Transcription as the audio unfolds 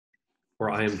where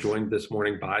I am joined this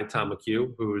morning by Tom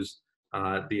McHugh, who's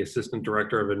the Assistant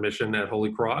Director of Admission at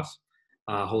Holy Cross.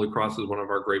 Holy Cross is one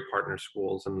of our great partner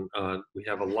schools, and we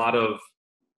have a lot of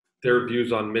their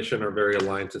views on mission are very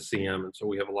aligned to CM, and so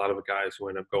we have a lot of guys who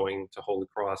end up going to Holy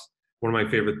Cross. One of my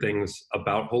favorite things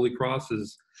about Holy Cross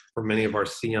is for many of our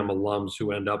CM alums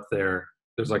who end up there,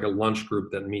 there's like a lunch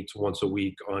group that meets once a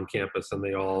week on campus, and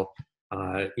they all,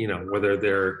 whether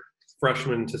they're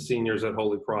freshmen to seniors at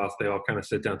Holy Cross, they all kind of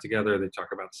sit down together, they talk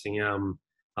about CM,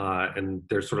 and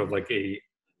there's sort of like a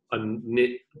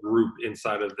knit group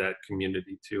inside of that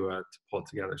community to pull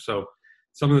together. So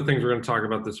some of the things we're going to talk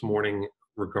about this morning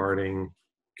regarding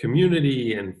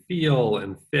community and feel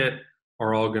and fit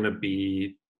are all going to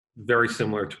be very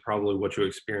similar to probably what you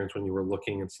experienced when you were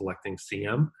looking and selecting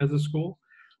CM as a school.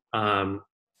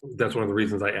 That's one of the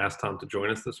reasons I asked Tom to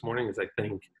join us this morning, is I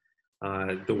think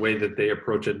the way that they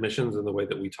approach admissions and the way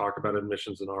that we talk about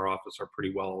admissions in our office are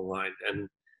pretty well aligned. And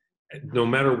no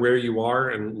matter where you are,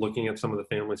 and looking at some of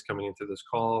the families coming into this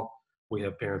call, we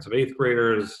have parents of 8th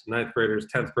graders, 9th graders,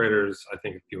 10th graders, I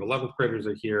think a few 11th graders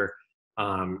are here.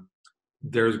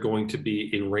 There's going to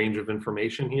be a range of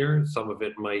information here. Some of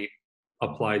it might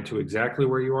apply to exactly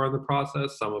where you are in the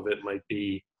process. Some of it might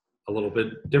be a little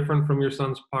bit different from your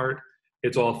son's part.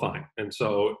 It's all fine. And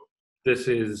so this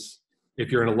is,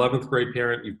 if you're an 11th grade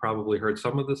parent, you've probably heard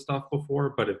some of this stuff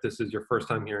before, but if this is your first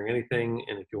time hearing anything,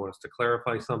 and if you want us to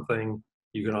clarify something,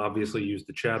 you can obviously use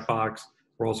the chat box.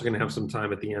 We're also going to have some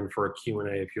time at the end for a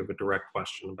Q&A if you have a direct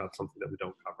question about something that we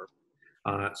don't cover.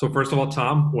 So first of all,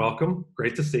 Tom, welcome.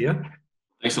 Great to see you.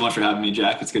 Thanks so much for having me,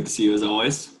 Jack. It's good to see you as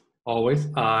always. Always.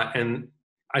 And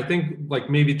I think like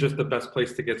maybe just the best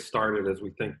place to get started as we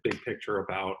think big picture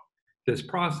about this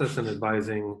process and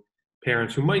advising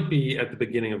parents who might be at the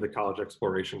beginning of the college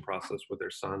exploration process with their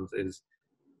sons is,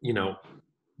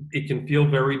 it can feel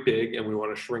very big, and we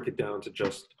want to shrink it down to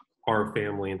just our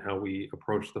family and how we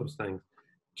approach those things.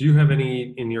 Do you have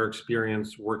any, in your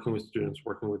experience working with students,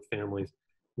 working with families,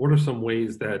 what are some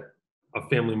ways that a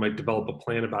family might develop a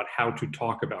plan about how to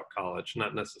talk about college,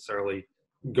 not necessarily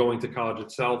going to college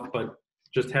itself, but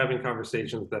just having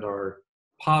conversations that are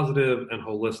positive and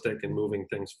holistic and moving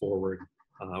things forward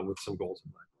with some goals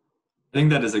in mind? I think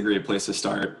that is a great place to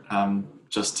start,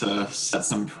 just to set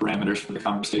some parameters for the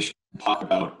conversation, talk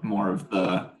about more of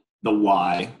the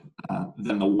why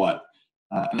than the what.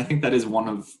 And I think that is one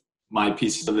of my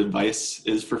pieces of advice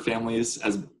is for families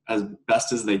as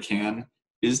best as they can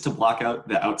is to block out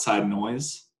the outside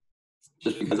noise,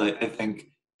 just because I think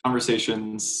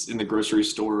conversations in the grocery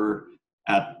store,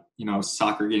 at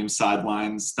soccer game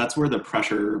sidelines, that's where the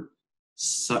pressure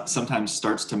sometimes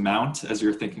starts to mount as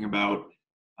you're thinking about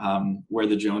where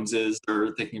the Joneses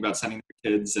are thinking about sending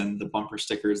their kids and the bumper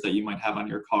stickers that you might have on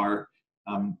your car.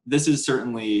 This is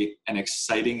certainly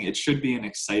it should be an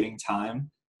exciting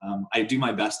time. I do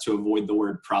my best to avoid the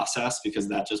word process because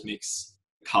that just makes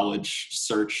college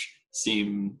search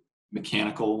seem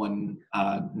mechanical and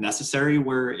necessary,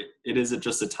 where it is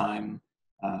just a time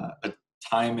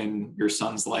in your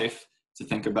son's life to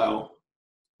think about,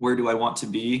 where do I want to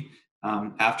be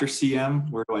after CM?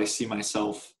 Where do I see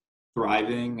myself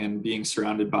thriving and being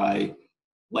surrounded by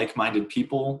like-minded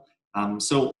people?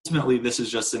 So ultimately, this is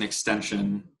just an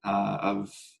extension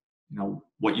of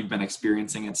what you've been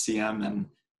experiencing at CM,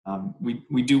 and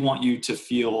we do want you to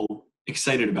feel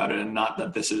excited about it, and not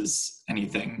that this is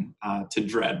anything to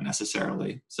dread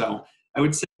necessarily. So I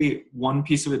would say one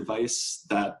piece of advice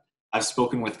that I've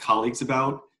spoken with colleagues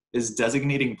about is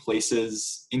designating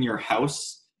places in your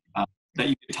house that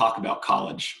you can talk about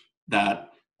college. That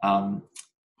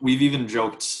we've even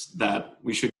joked that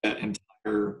we should get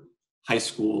entire high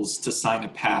schools to sign a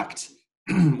pact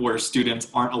where students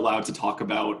aren't allowed to talk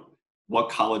about what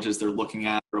colleges they're looking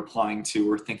at or applying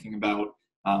to or thinking about.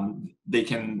 They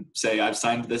can say, I've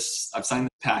signed this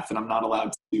pact and I'm not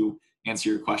allowed to answer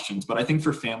your questions. But I think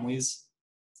for families,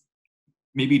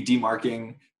 maybe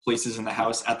demarking places in the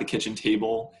house at the kitchen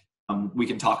table, we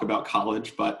can talk about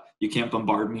college, but you can't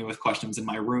bombard me with questions in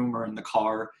my room or in the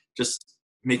car. Just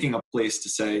making a place to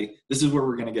say, this is where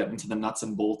we're going to get into the nuts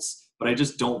and bolts, but I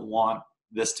just don't want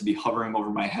this to be hovering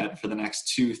over my head for the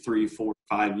next 2, 3, 4,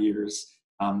 5 years.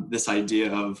 This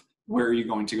idea of, where are you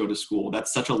going to go to school?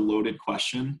 That's such a loaded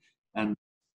question. And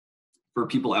for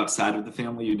people outside of the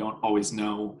family, you don't always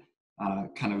know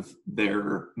kind of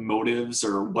their motives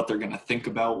or what they're going to think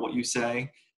about what you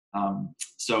say.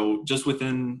 So just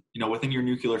within your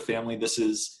nuclear family, this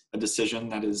is a decision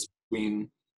that is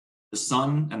between the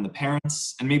son and the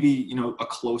parents and maybe, a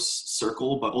close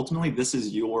circle, but ultimately this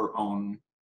is your own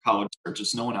college search.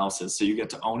 It's no one else's. So you get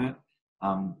to own it.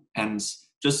 And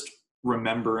just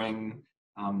remembering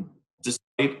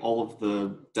despite all of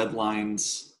the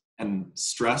deadlines and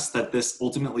stress that this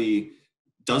ultimately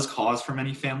does cause for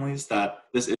many families, that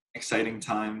this is an exciting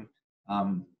time.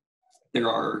 Um, there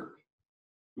are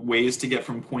ways to get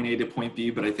from point A to point B,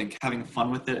 but I think having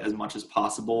fun with it as much as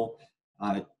possible,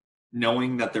 uh,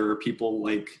 knowing that there are people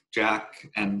like Jack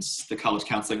and the college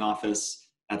counseling office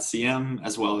at CM,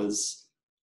 as well as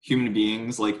human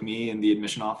beings like me in the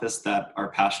admission office that are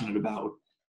passionate about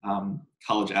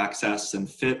college access and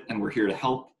fit, and we're here to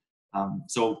help.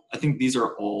 So I think these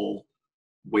are all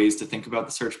ways to think about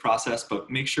the search process, but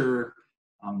make sure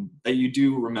that you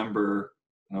do remember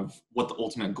of what the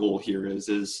ultimate goal here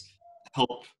is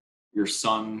help your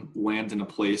son land in a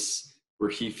place where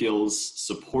he feels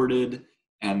supported,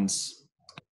 and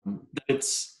that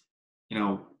it's, you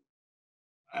know,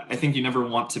 I think you never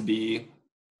want to be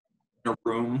in a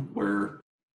room where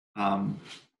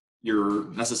you're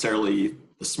necessarily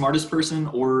the smartest person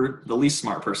or the least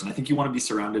smart person. I think you want to be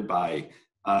surrounded by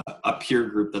a peer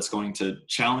group that's going to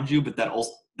challenge you, but that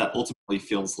ultimately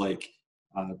feels like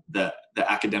the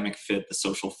academic fit, the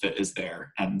social fit is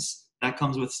there, and that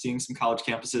comes with seeing some college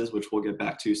campuses, which we'll get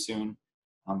back to soon.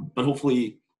 But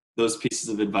hopefully, those pieces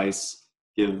of advice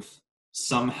give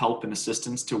some help and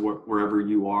assistance to wherever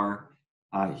you are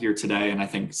here today, and I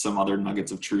think some other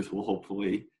nuggets of truth will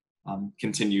hopefully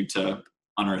continue to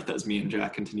unearth as me and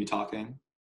Jack continue talking.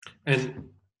 And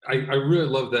I really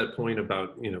love that point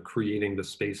about, creating the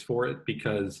space for it,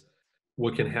 because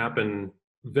what can happen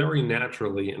very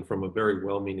naturally and from a very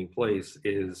well-meaning place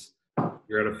is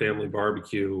you're at a family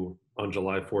barbecue on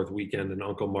July 4th weekend and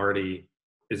Uncle Marty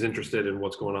is interested in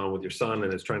what's going on with your son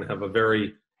and is trying to have a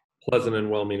very pleasant and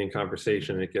well-meaning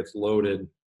conversation, and it gets loaded.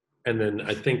 And then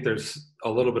I think there's a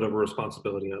little bit of a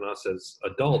responsibility on us as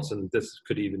adults, and this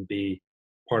could even be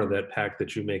part of that pact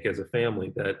that you make as a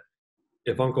family, that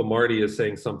if Uncle Marty is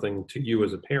saying something to you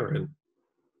as a parent,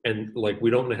 and like we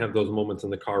don't have those moments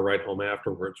in the car ride home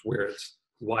afterwards where it's,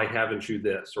 why haven't you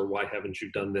this, or why haven't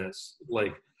you done this?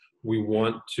 Like we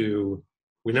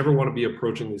never want to be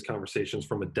approaching these conversations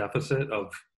from a deficit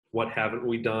of what haven't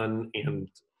we done. And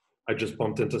I just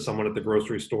bumped into someone at the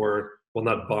grocery store. Well,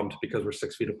 not bumped because we're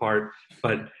 6 feet apart,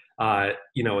 but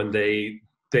and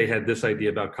they had this idea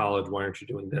about college. Why aren't you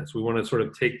doing this? We want to sort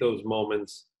of take those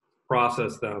moments,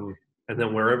 process them, and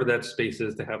then wherever that space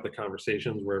is to have the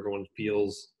conversations where everyone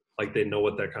feels like they know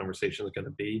what that conversation is going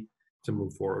to be, to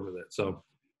move forward with it. So,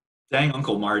 dang,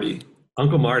 Uncle Marty.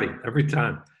 Uncle Marty, every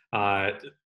time. But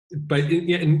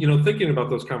thinking about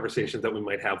those conversations that we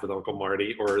might have with Uncle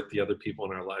Marty or the other people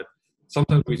in our life,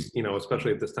 sometimes we,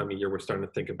 especially at this time of year, we're starting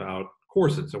to think about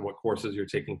courses and what courses you're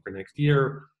taking for next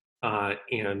year.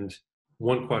 And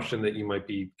one question that you might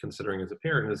be considering as a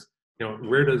parent is,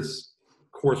 where does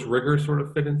course rigor sort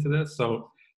of fit into this?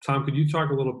 So, Tom, could you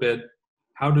talk a little bit,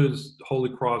 how does Holy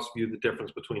Cross view the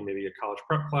difference between maybe a college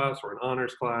prep class or an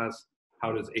honors class?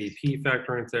 How does AP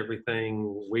factor into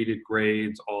everything, weighted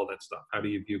grades, all that stuff? How do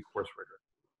you view course rigor?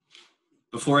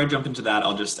 Before I jump into that,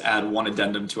 I'll just add one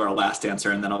addendum to our last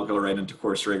answer, and then I'll go right into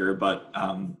course rigor. But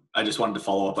I just wanted to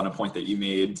follow up on a point that you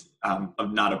made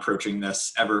of not approaching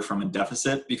this ever from a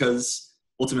deficit, because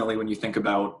ultimately when you think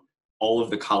about all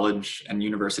of the college and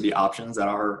university options that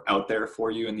are out there for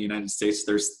you in the United States,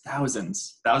 there's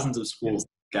thousands of schools to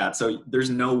look at. So there's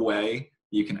no way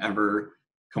you can ever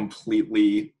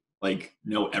completely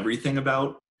know everything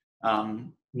about.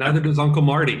 Neither does Uncle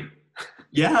Marty.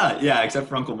 Yeah, except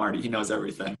for Uncle Marty, he knows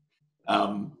everything.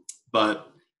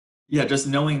 But yeah, just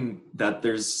knowing that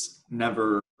there's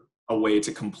never a way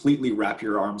to completely wrap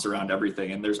your arms around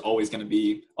everything, and there's always going to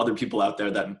be other people out there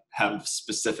that have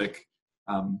specific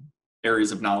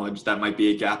areas of knowledge that might be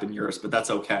a gap in yours, but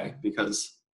that's okay,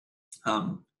 because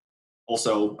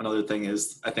also another thing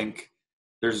is, I think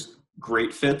there's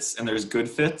great fits and there's good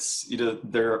fits.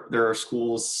 There are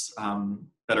schools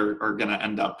that are going to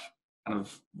end up kind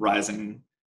of rising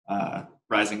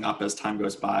up as time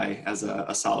goes by as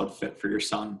a solid fit for your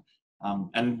son,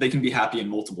 and they can be happy in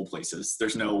multiple places.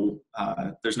 There's no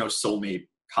soulmate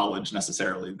college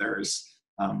necessarily. There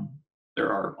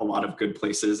are a lot of good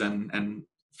places, and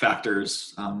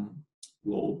factors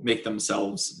will make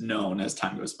themselves known as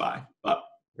time goes by. But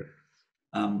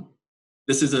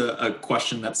this is a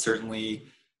question that's certainly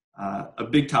a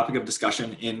big topic of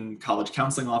discussion in college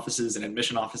counseling offices and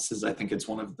admission offices. I think it's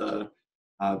one of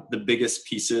the biggest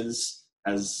pieces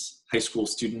as high school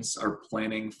students are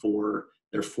planning for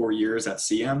their 4 years at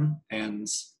CM and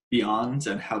beyond,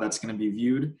 and how that's going to be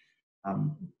viewed.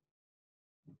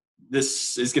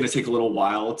 This is going to take a little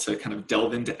while to kind of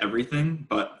delve into everything,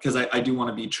 but because I do want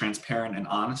to be transparent and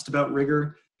honest about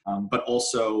rigor, but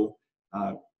also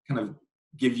kind of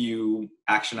give you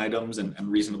action items and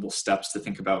reasonable steps to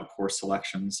think about course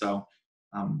selection. So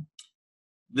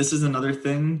this is another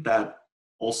thing that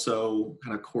also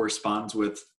kind of corresponds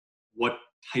with what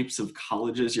types of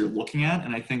colleges you're looking at.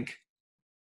 And I think,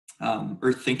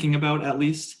 or thinking about at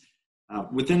least,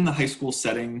 within the high school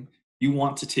setting, you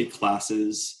want to take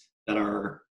classes that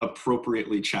are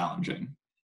appropriately challenging.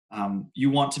 You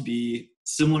want to be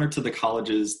similar to the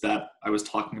colleges that I was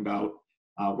talking about,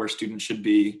 where students should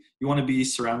be. You want to be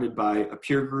surrounded by a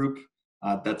peer group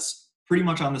that's pretty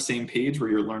much on the same page, where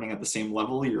you're learning at the same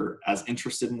level, you're as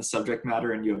interested in the subject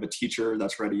matter, and you have a teacher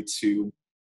that's ready to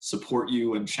support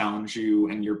you and challenge you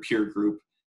and your peer group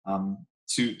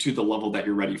to the level that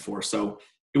you're ready for. So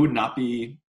it would not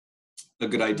be a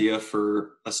good idea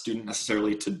for a student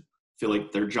necessarily to feel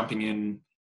like they're jumping in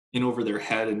over their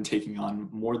head and taking on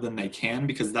more than they can,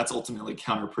 because that's ultimately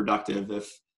counterproductive.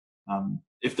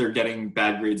 If they're getting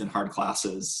bad grades in hard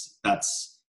classes,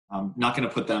 that's not going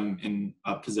to put them in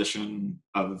a position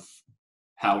of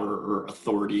power or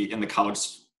authority in the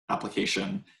college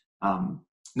application, no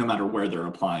matter where they're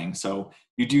applying. So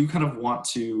you do kind of want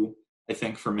to, I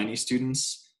think for many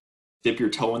students, dip your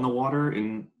toe in the water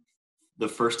in the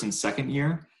first and second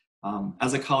year.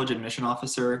 As a college admission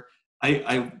officer,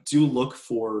 I do look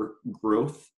for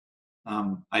growth.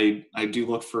 I do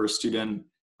look for a student.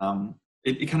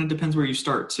 It kind of depends where you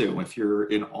start too. If you're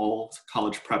in all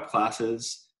college prep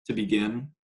classes to begin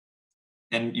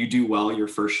and you do well your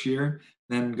first year,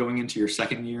 then going into your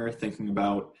second year, thinking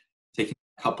about taking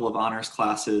a couple of honors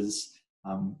classes.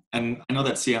 And I know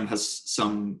that CM has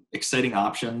some exciting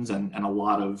options and a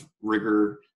lot of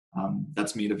rigor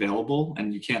that's made available,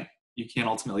 and you can't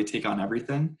ultimately take on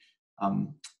everything.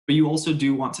 But you also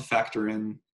do want to factor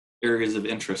in areas of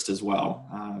interest as well.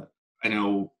 I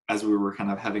know as we were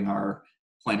kind of having our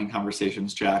planning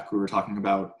conversations, Jack, we were talking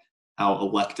about how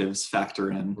electives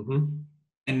factor in. Mm-hmm.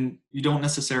 And you don't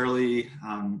necessarily,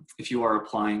 if you are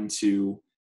applying to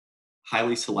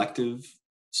highly selective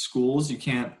schools, you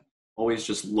can't always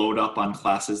just load up on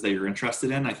classes that you're interested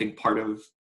in. I think part of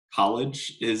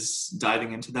college is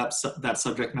diving into that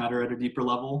subject matter at a deeper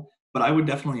level. But I would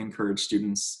definitely encourage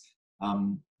students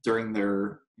during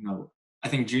their, I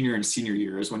think junior and senior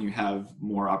year is when you have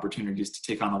more opportunities to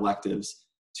take on electives,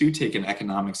 to take an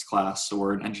economics class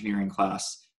or an engineering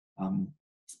class.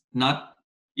 Not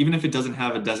even if it doesn't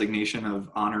have a designation of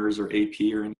honors or AP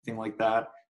or anything like that,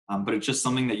 but it's just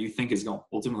something that you think is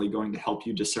ultimately going to help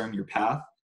you discern your path.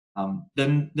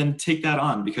 Then take that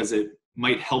on, because it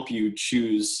might help you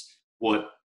choose what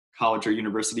college or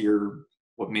university or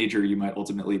what major you might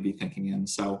ultimately be thinking in.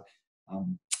 So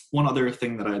one other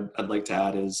thing that I'd like to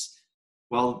add is,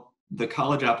 while the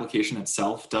college application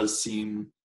itself does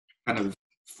seem kind of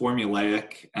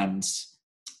formulaic and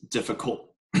difficult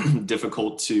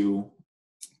to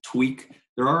tweak,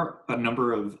 there are a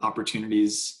number of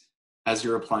opportunities as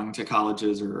you're applying to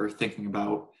colleges or thinking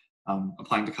about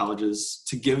applying to colleges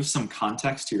to give some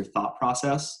context to your thought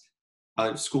process.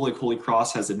 A school like Holy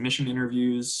Cross has admission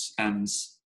interviews, and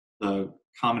the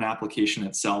Common Application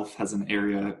itself has an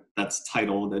area that's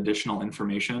titled Additional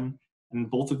Information. And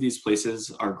both of these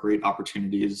places are great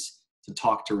opportunities to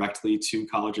talk directly to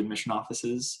college admission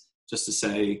offices, just to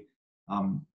say,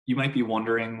 you might be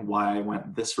wondering why I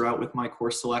went this route with my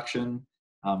course selection.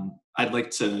 I'd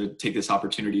like to take this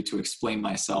opportunity to explain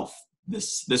myself.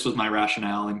 This was my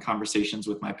rationale in conversations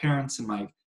with my parents and my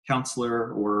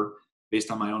counselor, or based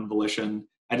on my own volition.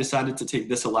 I decided to take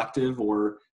this elective,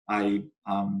 or I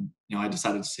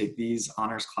decided to take these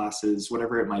honors classes,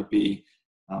 whatever it might be.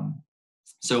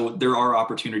 So there are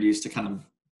opportunities to kind of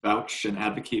vouch and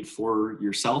advocate for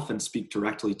yourself and speak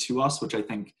directly to us, which I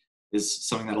think is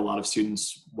something that a lot of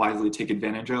students wisely take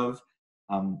advantage of.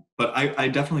 But I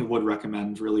definitely would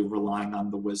recommend really relying on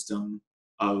the wisdom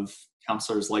of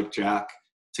counselors like Jack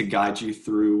to guide you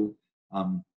through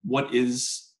what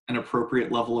is an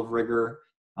appropriate level of rigor,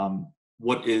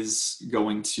 what is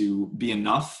going to be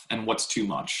enough, and what's too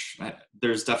much.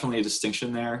 There's definitely a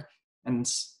distinction there. And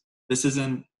this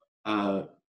isn't,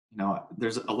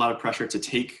 there's a lot of pressure to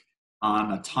take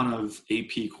on a ton of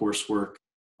AP coursework.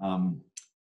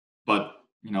 But,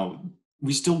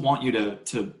 we still want you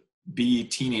to be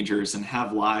teenagers and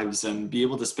have lives and be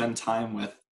able to spend time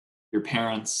with your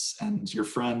parents and your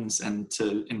friends and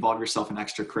to involve yourself in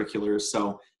extracurriculars.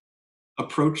 So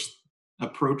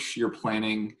approach your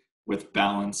planning with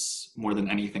balance more than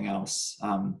anything else.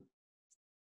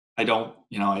 I do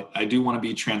want to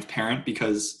be transparent,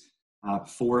 because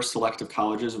for selective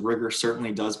colleges, rigor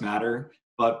certainly does matter,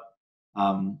 but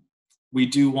we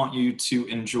do want you to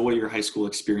enjoy your high school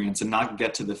experience and not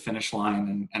get to the finish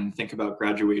line and think about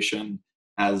graduation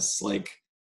as like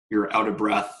you're out of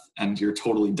breath and you're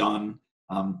totally done.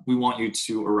 We want you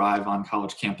to arrive on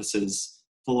college campuses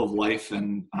full of life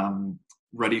and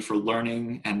ready for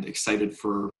learning and excited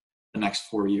for the next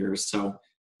 4 years. So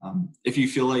if you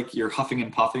feel like you're huffing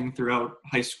and puffing throughout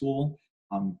high school,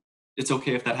 it's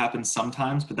okay if that happens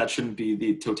sometimes, but that shouldn't be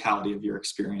the totality of your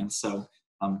experience. So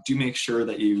do make sure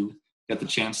that you get the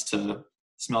chance to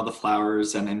smell the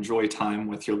flowers and enjoy time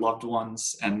with your loved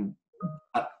ones, and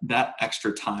that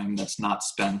extra time that's not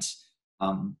spent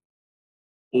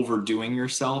overdoing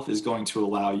yourself is going to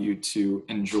allow you to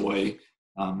enjoy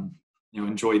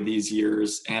enjoy these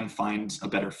years and find a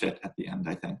better fit at the end,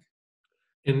 I think.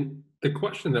 And the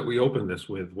question that we opened this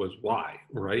with was why,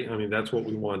 right? I mean, that's what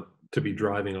we want to be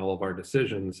driving all of our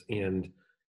decisions. And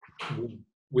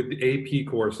with the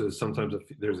AP courses, sometimes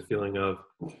there's a feeling of,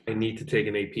 I need to take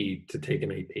an AP to take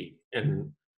an AP.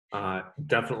 And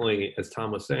definitely, as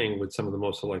Tom was saying, with some of the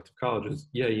most selective colleges,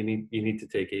 yeah, you need to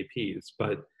take APs.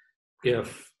 But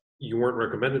if you weren't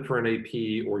recommended for an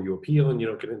AP, or you appeal and you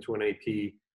don't get into an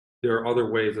AP, there are other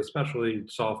ways, especially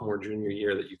sophomore, junior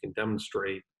year, that you can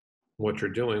demonstrate what you're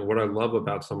doing. What I love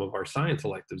about some of our science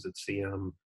electives at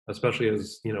CM, especially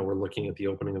as we're looking at the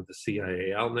opening of the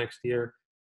CIAL next year,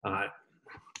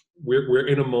 we're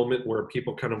in a moment where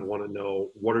people kind of want to know,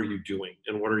 what are you doing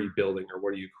and what are you building or what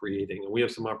are you creating? And we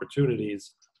have some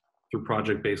opportunities through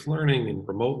project-based learning and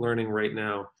remote learning right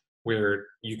now, where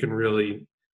you can really,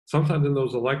 sometimes in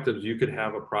those electives, you could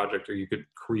have a project or you could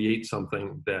create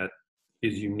something that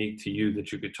is unique to you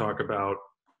that you could talk about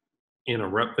in a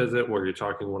rep visit, where you're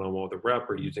talking one-on-one with a rep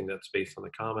or using that space on the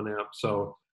Common App.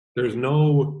 So there's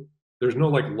no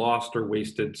like lost or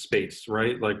wasted space,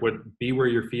 right? Like, be where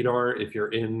your feet are. If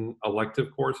you're in elective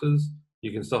courses,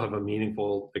 you can still have a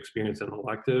meaningful experience in an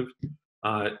elective.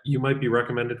 You might be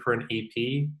recommended for an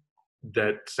AP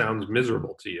that sounds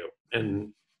miserable to you,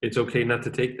 and it's okay not to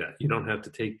take that. You don't have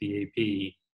to take the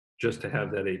AP just to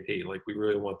have that AP. Like, we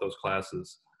really want those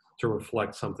classes to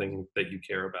reflect something that you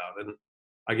care about. And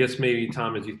I guess maybe,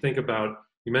 Tom, as you think about,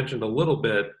 you mentioned a little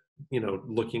bit,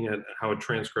 looking at how a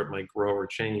transcript might grow or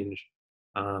change.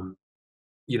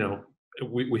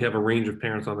 We have a range of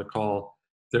parents on the call.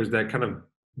 There's that kind of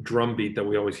drumbeat that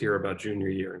we always hear about junior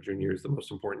year, and junior is the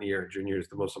most important year, and junior is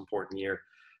the most important year.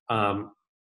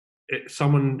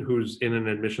 Someone who's in an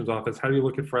admissions office, how do you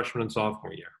look at freshman and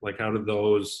sophomore year? Like, how do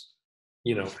those,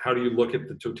 how do you look at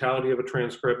the totality of a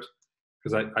transcript?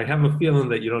 Because I have a feeling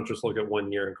that you don't just look at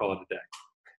 1 year and call it a day.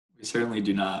 We certainly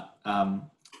do not.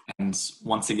 And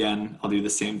once again, I'll do the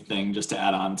same thing just to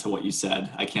add on to what you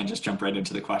said. I can't just jump right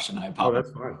into the question. I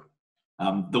apologize. Oh, that's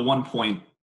fine. The one point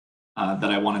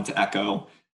that I wanted to echo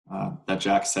that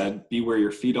Jack said, be where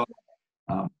your feet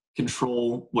are,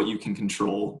 control what you can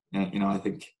control. And, I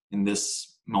think in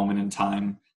this moment in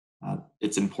time,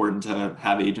 it's important to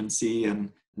have agency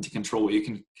and to control what you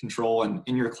can control. And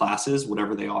in your classes,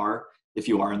 whatever they are, if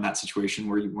you are in that situation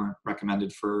where you weren't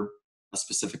recommended for a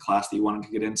specific class that you wanted to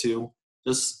get into,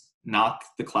 just knock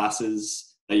the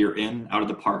classes that you're in out of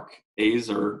the park. A's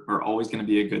are always going to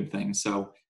be a good thing.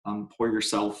 So pour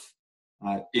yourself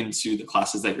into the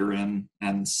classes that you're in,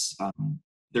 and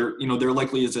there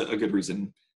likely is a good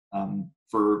reason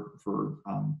for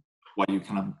why you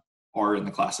kind of are in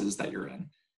the classes that you're in.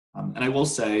 And I will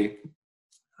say,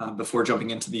 before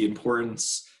jumping into the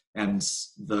importance and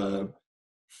the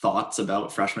thoughts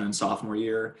about freshman and sophomore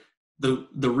year,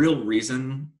 the real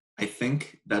reason I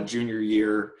think that junior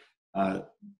year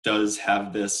does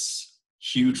have this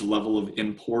huge level of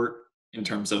import in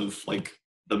terms of like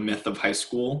the myth of high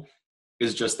school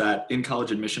is just that in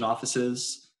college admission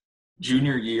offices,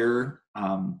 junior year,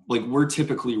 like, we're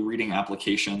typically reading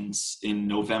applications in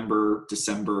November,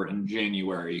 December, and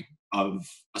January of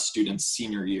a student's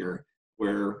senior year,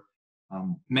 where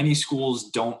many schools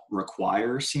don't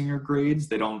require senior grades.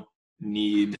 They don't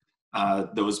need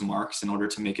those marks in order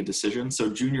to make a decision. So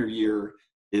junior year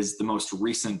is the most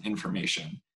recent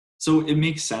information. So it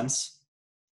makes sense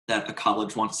that a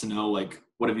college wants to know, like,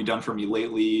 what have you done for me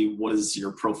lately? What is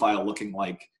your profile looking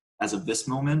like as of this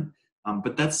moment?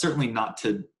 But that's certainly not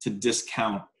to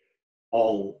discount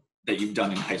all that you've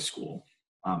done in high school.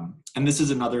 And this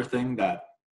is another thing that,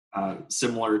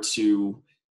 similar to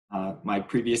my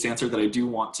previous answer, that I do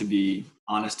want to be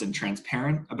honest and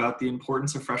transparent about the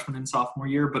importance of freshman and sophomore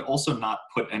year, but also not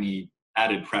put any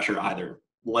added pressure either.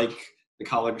 Like the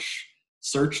college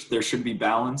search, there should be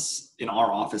balance. In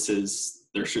our offices,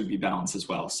 there should be balance as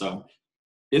well. So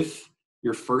if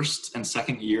your first and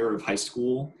second year of high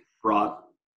school brought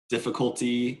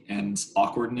difficulty and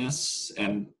awkwardness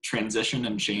and transition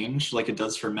and change like it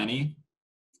does for many,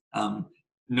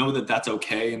 know that that's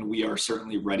okay, and we are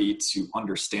certainly ready to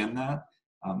understand that.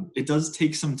 it does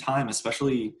take some time,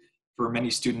 especially for many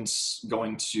students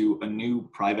going to a new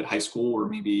private high school where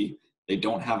maybe they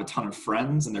don't have a ton of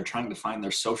friends and they're trying to find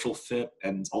their social fit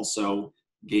and also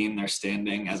gain their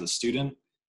standing as a student.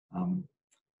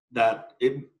 That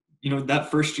it,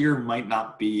 that first year might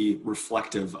not be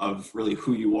reflective of really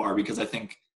who you are, because I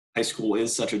think high school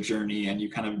is such a journey and you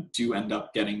kind of do end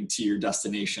up getting to your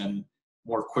destination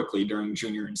more quickly during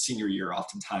junior and senior year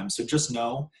oftentimes. So just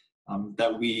know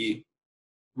that we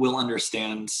will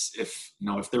understand if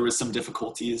there was some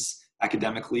difficulties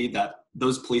academically, that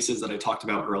those places that I talked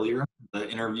about earlier, the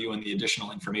interview and the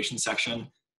additional information section,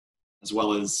 as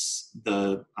well as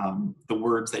the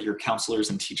words that your counselors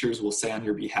and teachers will say on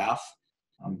your behalf,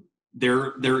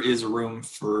 there is room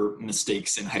for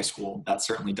mistakes in high school. That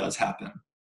certainly does happen.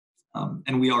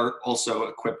 And we are also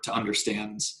equipped to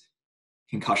understand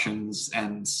concussions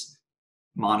and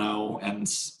mono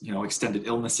and extended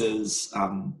illnesses,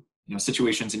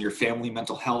 situations in your family,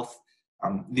 mental health.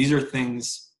 These are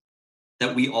things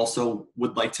that we also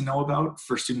would like to know about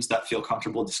for students that feel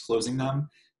comfortable disclosing them,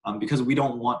 because we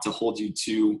don't want to hold you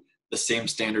to the same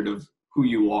standard of who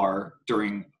you are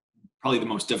during probably the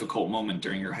most difficult moment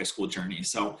during your high school journey.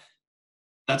 So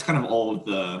that's kind of all of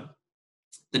the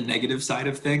negative side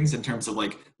of things in terms of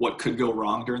like what could go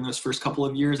wrong during those first couple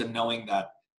of years, and knowing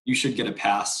that you should get a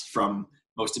pass from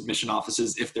most admission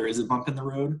offices if there is a bump in the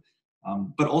road,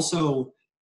 but also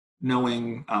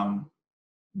knowing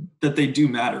that they do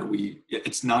matter.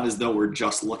 It's not as though we're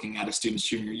just looking at a student's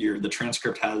junior year. The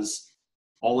transcript has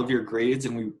all of your grades,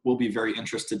 and we will be very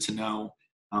interested to know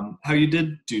how you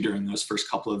did do during those first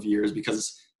couple of years,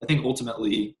 because I think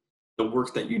ultimately the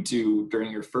work that you do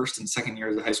during your first and second year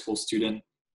as a high school student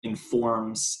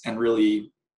informs and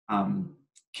really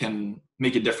can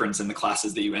make a difference in the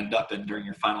classes that you end up in during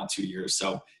your final 2 years.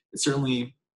 So it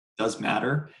certainly does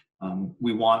matter.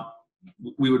 We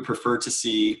would prefer to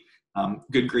see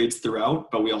good grades throughout,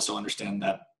 but we also understand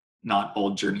that not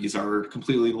all journeys are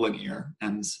completely linear,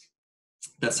 and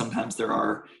that sometimes there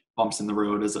are bumps in the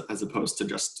road as opposed to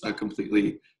just a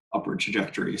completely upward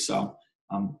trajectory. So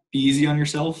be easy on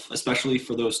yourself, especially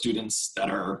for those students that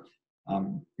are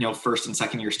first and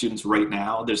second year students right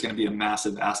now. There's going to be a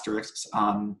massive asterisk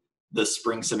on the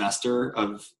spring semester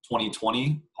of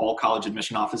 2020. All college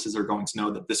admission offices are going to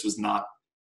know that this was not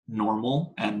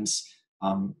normal. And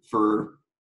for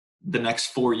the next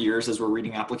 4 years, as we're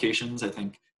reading applications, I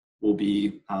think we'll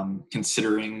be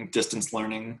considering distance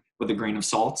learning with a grain of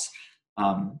salt.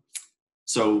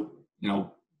 So,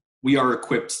 we are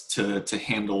equipped to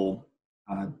handle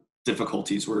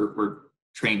difficulties. We're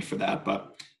trained for that,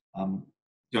 but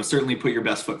certainly put your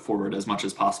best foot forward as much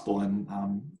as possible, and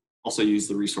also use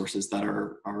the resources that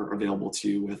are available to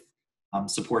you with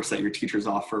supports that your teachers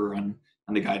offer, and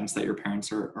the guidance that your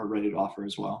parents are ready to offer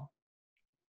as well.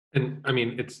 And I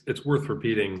mean, it's worth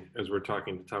repeating as we're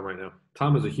talking to Tom right now.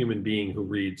 Tom is a human being who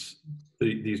reads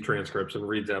these transcripts and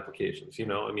reads applications.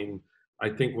 I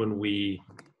think when we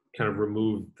kind of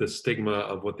remove the stigma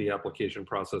of what the application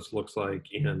process looks like,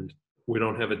 and we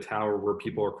don't have a tower where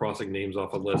people are crossing names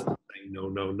off a list and saying, no,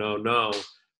 no, no, no.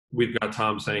 We've got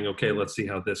Tom saying, okay, let's see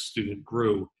how this student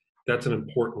grew. That's an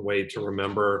important way to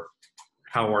remember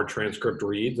how our transcript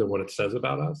reads and what it says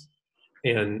about us.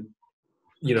 And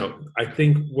I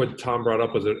think what Tom brought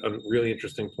up was a really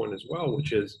interesting point as well,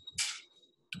 which is,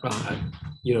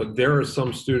 there are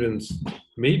some students,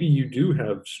 maybe you do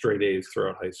have straight A's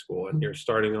throughout high school and you're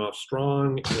starting off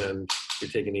strong and you're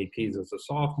taking APs as a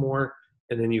sophomore,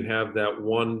 and then you have that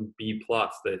one B+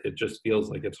 that it just feels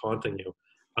like it's haunting you.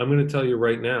 I'm going to tell you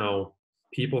right now,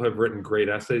 people have written great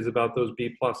essays about those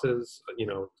B+,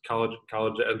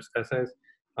 college essays.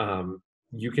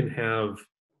 You can have,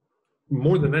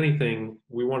 more than anything,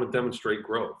 we want to demonstrate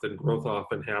growth, and growth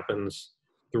often happens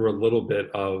through a little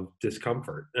bit of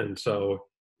discomfort. And so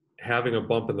having a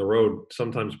bump in the road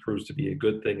sometimes proves to be a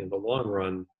good thing in the long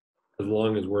run, as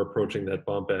long as we're approaching that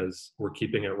bump as we're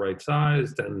keeping it right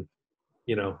sized. And,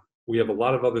 we have a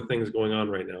lot of other things going on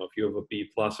right now. If you have a B+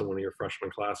 in one of your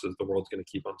freshman classes, the world's going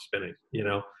to keep on spinning,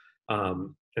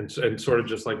 and sort of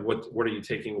just like, what are you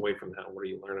taking away from that? What are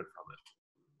you learning from it?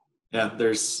 Yeah,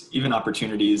 there's even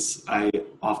opportunities.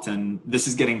 This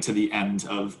is getting to the end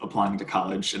of applying to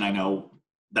college, and I know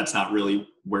that's not really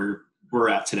where we're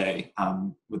at today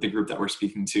with the group that we're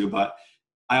speaking to, but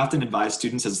I often advise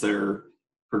students as they're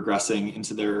progressing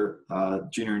into their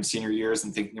junior and senior years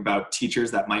and thinking about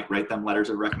teachers that might write them letters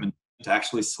of recommendation, to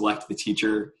actually select the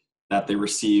teacher that they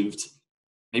received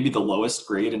maybe the lowest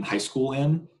grade in high school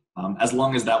in, as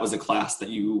long as that was a class that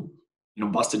you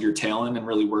busted your tail in and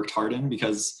really worked hard in.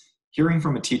 Because hearing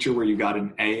from a teacher where you got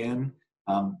an A in,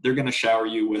 they're going to shower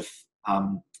you with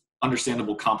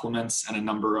understandable compliments and a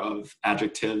number of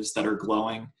adjectives that are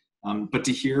glowing. But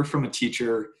to hear from a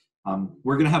teacher,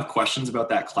 we're going to have questions about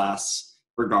that class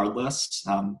regardless.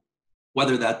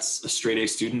 Whether that's a straight A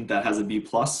student that has a B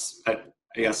plus, I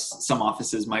guess some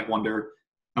offices might wonder,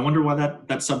 I wonder why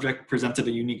that subject presented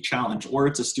a unique challenge, or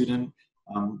it's a student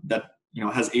that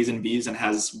has A's and B's and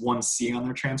has one C on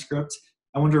their transcript.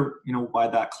 I wonder why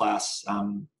that class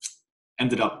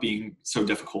ended up being so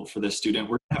difficult for this student.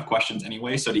 We're gonna have questions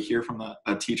anyway, so to hear from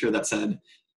a teacher that said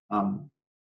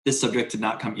this subject did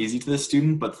not come easy to this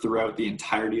student, but throughout the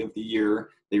entirety of the year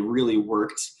they really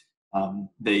worked.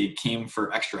 They came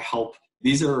for extra help.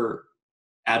 These are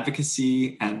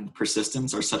advocacy and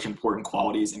persistence are such important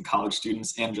qualities in college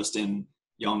students and just in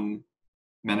young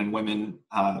men and women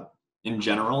in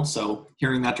general. So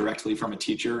hearing that directly from a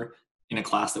teacher in a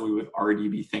class that we would already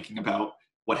be thinking about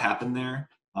what happened there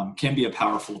can be a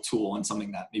powerful tool and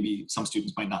something that maybe some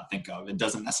students might not think of. It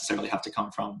doesn't necessarily have to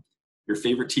come from your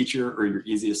favorite teacher or your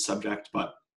easiest subject,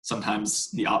 but sometimes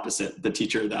the opposite, the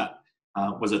teacher that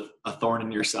was a thorn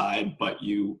in your side, but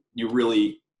you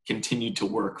really continued to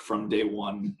work from day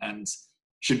one and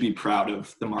should be proud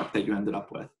of the mark that you ended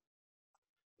up with.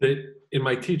 In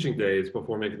my teaching days,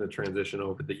 before making the transition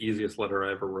over, the easiest letter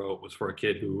I ever wrote was for a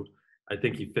kid who, I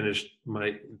think he finished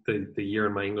the year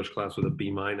in my English class with a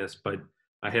B minus, but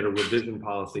I had a revision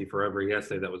policy for every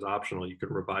essay that was optional. You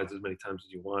could revise as many times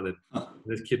as you wanted.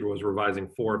 This kid was revising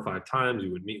 4 or 5 times. He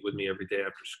would meet with me every day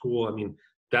after school. I mean,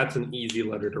 that's an easy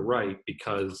letter to write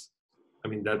because, I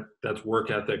mean, that's work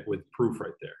ethic with proof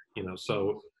right there.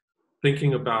 So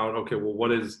thinking about, okay, well,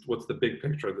 what's the big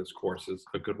picture of this course is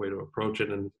a good way to approach it.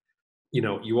 And,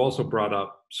 you also brought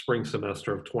up spring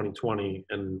semester of 2020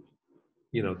 and,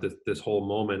 this whole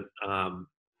moment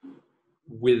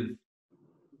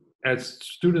as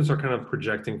students are kind of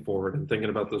projecting forward and thinking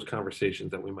about those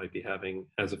conversations that we might be having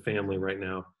as a family right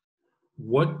now,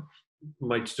 what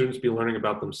might students be learning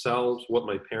about themselves? What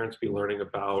might parents be learning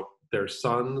about their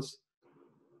sons,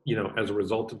 as a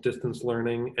result of distance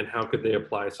learning? And how could they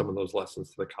apply some of those lessons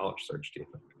to the college search, do you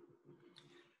think?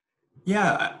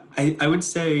 Yeah, I would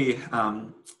say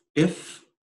if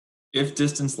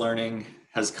distance learning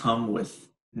has come with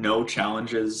no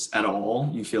challenges at all,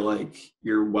 you feel like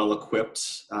you're well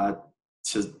equipped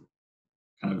to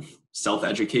kind of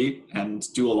self-educate and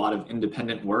do a lot of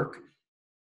independent work,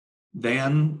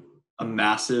 then a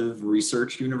massive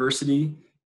research university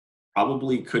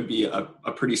probably could be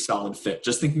a pretty solid fit.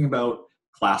 Just thinking about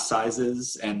class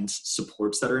sizes and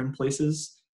supports that are in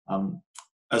places.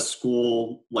 A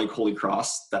school like Holy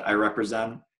Cross that I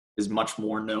represent is much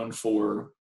more known for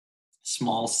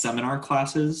small seminar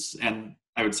classes, and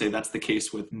I would say that's the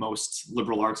case with most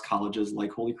liberal arts colleges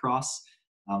like Holy Cross.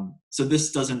 So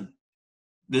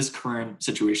this current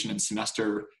situation and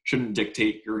semester shouldn't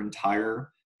dictate your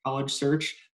entire college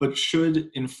search, but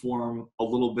should inform a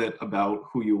little bit about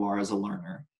who you are as a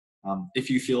learner. If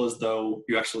you feel as though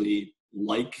you actually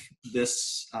like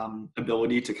this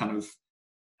ability to kind of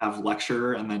have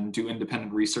lecture and then do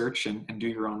independent research and do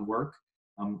your own work,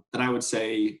 then I would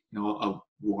say, a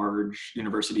large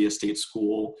university estate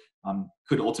school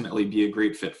could ultimately be a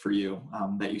great fit for you,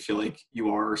 that you feel like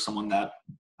you are someone that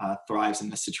thrives in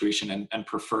this situation and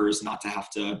prefers not to have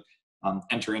to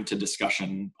enter into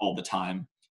discussion all the time.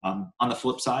 On the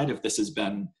flip side, if this has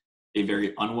been a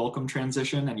very unwelcome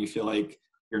transition and you feel like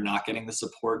you're not getting the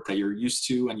support that you're used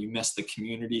to and you miss the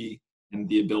community and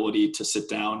the ability to sit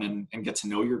down and get to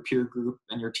know your peer group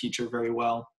and your teacher very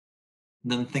well,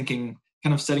 then kind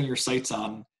of setting your sights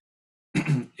on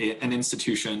an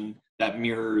institution that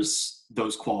mirrors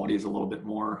those qualities a little bit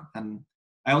more. And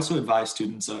I also advise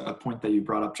students, a point that you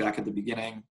brought up, Jack, at the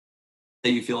beginning,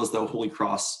 that you feel as though Holy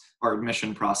Cross, our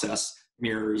admission process,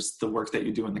 mirrors the work that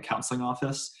you do in the counseling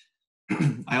office.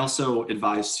 I also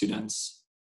advise students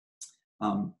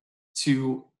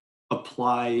to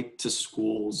apply to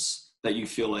schools that you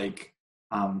feel like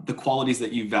the qualities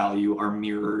that you value are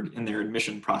mirrored in their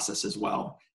admission process as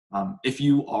well. If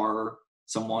you are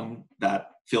someone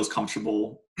that feels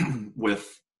comfortable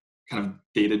with kind of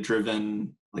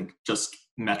data-driven, like just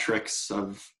metrics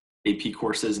of AP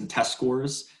courses and test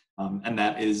scores, and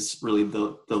that is really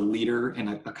the leader in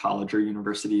a college or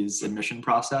university's admission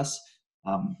process,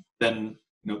 then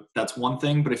that's one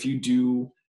thing. But if you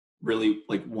do really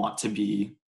want to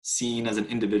be seen as an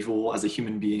individual, as a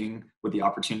human being with the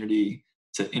opportunity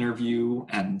to interview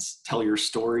and tell your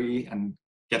story and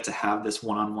get to have this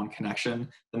one-on-one connection,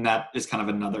 then that is kind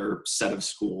of another set of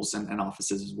schools and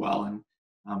offices as well.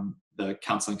 And the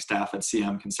counseling staff at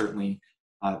CM can certainly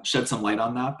shed some light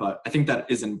on that. But I think that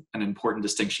is an important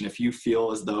distinction. If you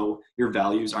feel as though your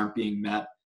values aren't being met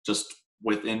just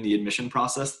within the admission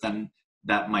process, then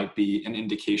that might be an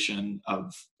indication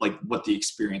of like what the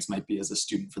experience might be as a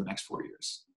student for the next 4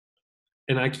 years.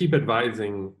 And I keep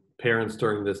advising parents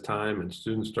during this time and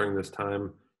students during this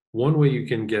time, one way you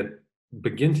can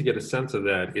begin to get a sense of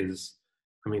that is,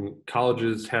 I mean,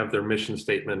 colleges have their mission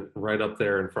statement right up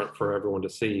there in front for everyone to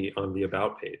see on the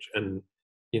about page. And,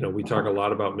 we talk a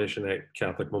lot about mission at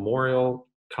Catholic Memorial,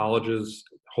 colleges,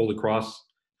 Holy Cross.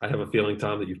 I have a feeling,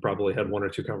 Tom, that you've probably had one or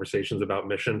two conversations about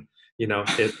mission.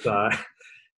 It's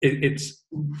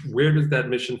where does that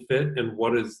mission fit, and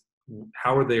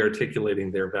how are they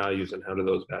articulating their values, and how do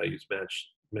those values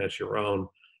match your own?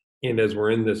 And as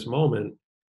we're in this moment,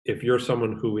 if you're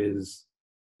someone who is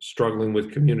struggling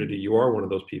with community, you are one of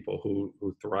those people who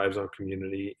thrives on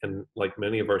community, and like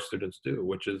many of our students do,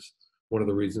 which is one of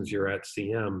the reasons you're at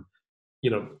CM.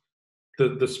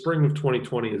 The spring of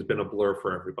 2020 has been a blur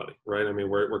for everybody, right? I mean,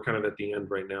 we're kind of at the end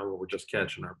right now where we're just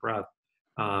catching our breath.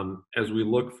 As we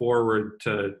look forward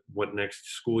to what next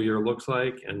school year looks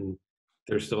like, and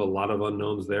there's still a lot of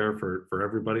unknowns there for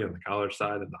everybody on the college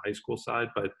side and the high school side.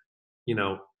 But,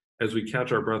 as we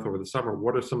catch our breath over the summer,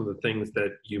 what are some of the things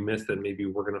that you missed that maybe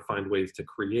we're going to find ways to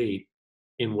create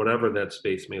in whatever that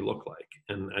space may look like?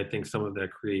 And I think some of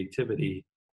that creativity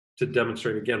to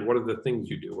demonstrate, again, what are the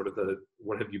things you do? What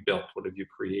have you built? What have you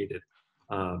created?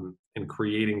 And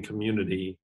creating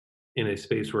community in a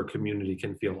space where community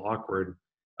can feel awkward.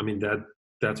 I mean,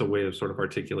 that's a way of sort of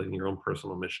articulating your own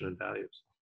personal mission and values.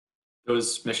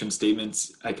 Those mission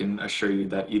statements, I can assure you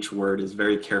that each word is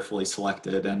very carefully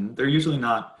selected, and they're usually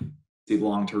not too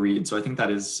long to read. So I think that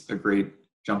is a great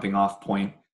jumping off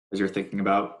point as you're thinking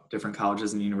about different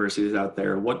colleges and universities out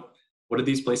there. What do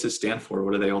these places stand for?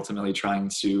 What are they ultimately trying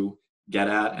to get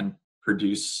at and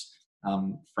produce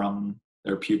from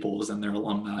their pupils and their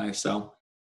alumni? So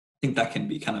I think that can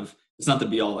be kind of, it's not the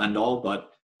be all end all,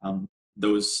 but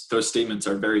those statements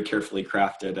are very carefully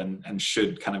crafted and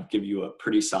should kind of give you a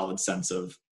pretty solid sense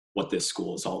of what this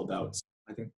school is all about. So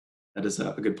I think that is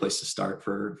a good place to start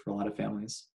for a lot of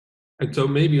families. And so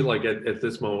maybe like at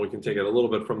this moment, we can take it a little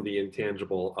bit from the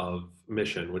intangible of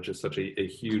mission, which is such a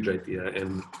huge idea.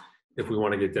 And if we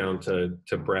want to get down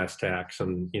to brass tacks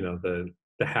and,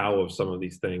 the how of some of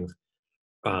these things,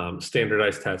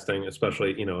 standardized testing,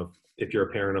 especially, if you're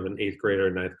a parent of an 8th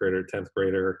grader, 9th grader, 10th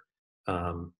grader,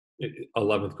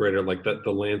 11th grader, like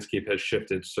the landscape has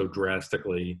shifted so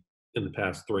drastically in the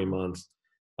past 3 months.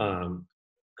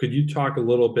 Could you talk a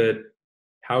little bit,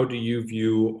 how do you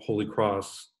view Holy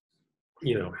Cross?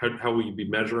 How will you be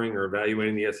measuring or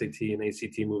evaluating the SAT and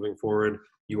ACT moving forward?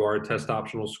 You are a test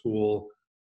optional school.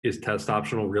 Is test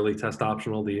optional really test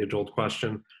optional? The age old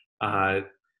question. How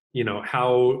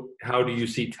do you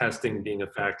see testing being a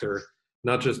factor,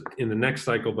 not just in the next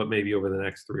cycle, but maybe over the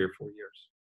next 3 or 4 years?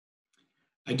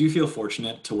 I do feel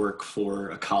fortunate to work for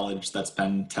a college that's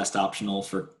been test optional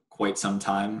for quite some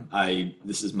time.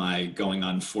 This is my going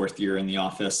on 4th year in the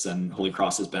office, and Holy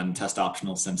Cross has been test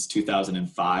optional since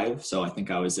 2005. So I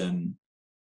think I was in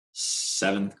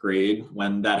 7th grade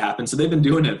when that happened. So they've been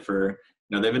doing it for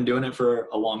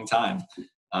a long time.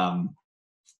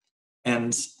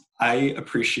 And I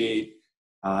appreciate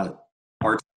our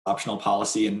optional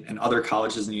policy and other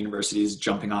colleges and universities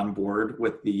jumping on board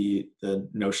with the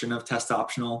notion of test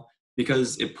optional,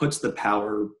 because it puts the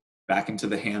power back into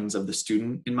the hands of the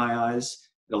student, in my eyes.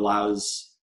 It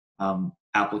allows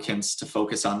applicants to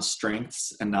focus on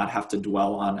strengths and not have to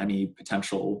dwell on any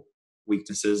potential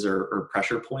weaknesses or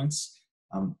pressure points.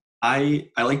 I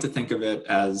like to think of it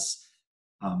as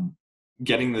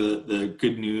getting the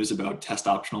good news about test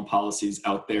optional policies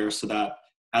out there, so that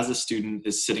as a student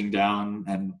is sitting down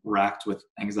and racked with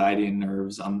anxiety and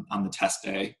nerves on the test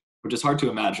day, which is hard to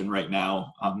imagine right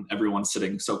now, everyone's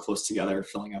sitting so close together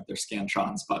filling out their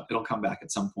Scantrons, but it'll come back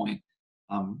at some point,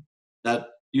 that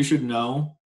you should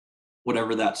know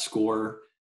whatever that score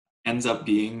ends up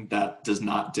being, that does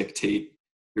not dictate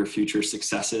your future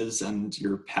successes and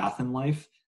your path in life.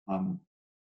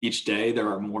 Each day there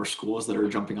are more schools that are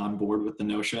jumping on board with the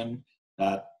notion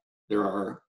that there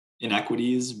are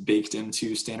inequities baked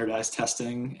into standardized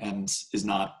testing and is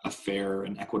not a fair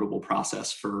and equitable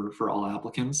process for all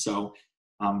applicants. So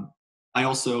I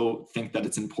also think that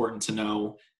it's important to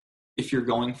know, if you're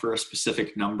going for a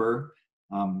specific number,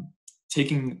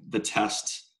 taking the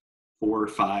test 4,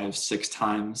 5, 6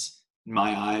 times, in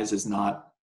my eyes, is not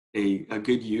a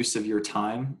good use of your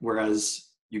time, whereas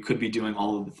you could be doing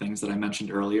all of the things that I mentioned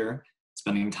earlier,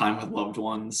 spending time with loved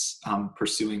ones,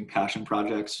 pursuing passion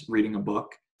projects, reading a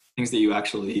book, things that you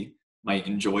actually might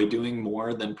enjoy doing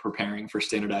more than preparing for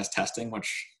standardized testing,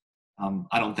 which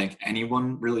I don't think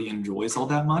anyone really enjoys all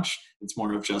that much. It's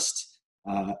more of just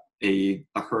a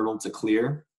hurdle to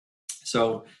clear.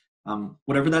 So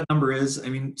whatever that number is, I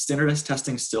mean, standardized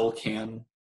testing still can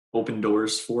open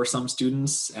doors for some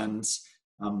students and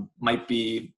might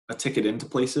be a ticket into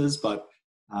places, but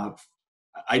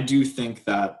I do think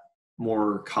that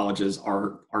more colleges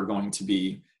are going to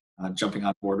be jumping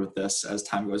on board with this as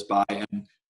time goes by. And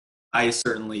I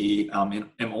certainly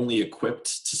am only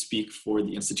equipped to speak for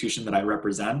the institution that I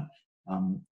represent.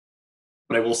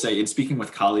 But I will say, in speaking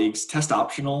with colleagues, test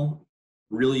optional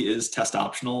really is test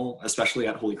optional, especially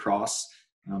at Holy Cross.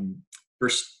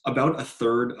 There's about a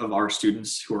third of our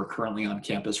students who are currently on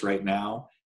campus right now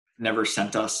never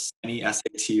sent us any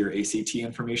SAT or ACT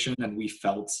information, and we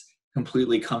felt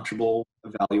completely comfortable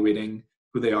evaluating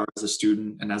who they are as a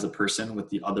student and as a person with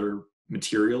the other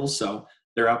materials. So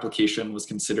their application was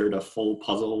considered a full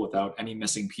puzzle without any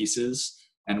missing pieces,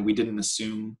 and we didn't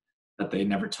assume that they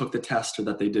never took the test or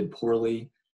that they did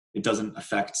poorly. It doesn't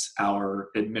affect our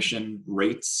admission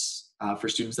rates for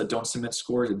students that don't submit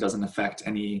scores. It doesn't affect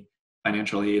any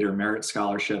financial aid or merit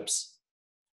scholarships.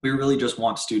 We really just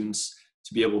want students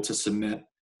to be able to submit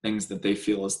things that they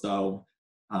feel as though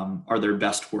are their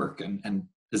best work and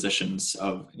positions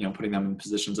of, putting them in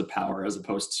positions of power, as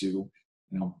opposed to,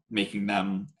 making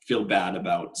them feel bad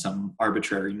about some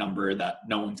arbitrary number that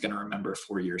no one's going to remember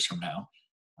 4 years from now.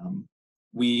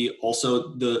 We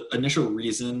also, the initial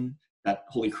reason that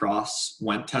Holy Cross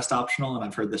went test optional, and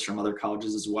I've heard this from other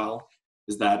colleges as well,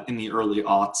 is that in the early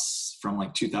aughts, from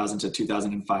like 2000 to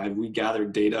 2005, we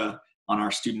gathered data on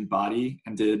our student body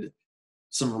and did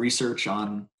some research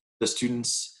on the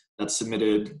students that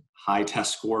submitted high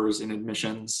test scores in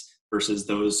admissions versus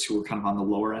those who were kind of on the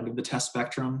lower end of the test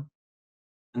spectrum.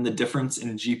 And the difference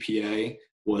in GPA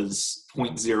was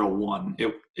 0.01.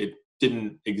 It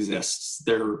didn't exist.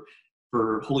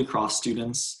 For Holy Cross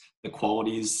students, the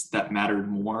qualities that mattered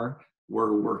more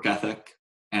were work ethic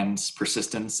and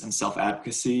persistence and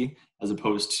self-advocacy, as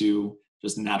opposed to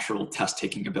just natural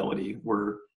test-taking ability.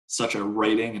 We're such a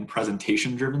writing and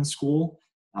presentation-driven school.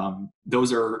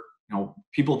 Those are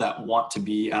people that want to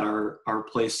be at our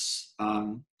place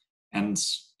and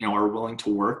are willing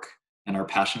to work and are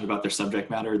passionate about their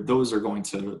subject matter. Those are going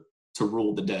to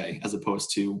rule the day, as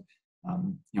opposed to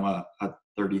a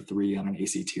 33 on an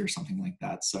ACT or something like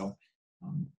that. So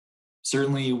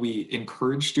certainly we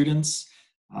encourage students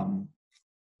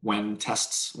when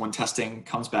testing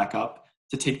comes back up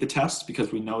to take the test,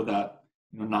 because we know that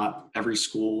not every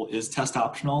school is test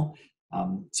optional.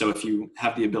 So if you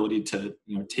have the ability to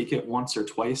take it once or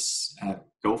twice,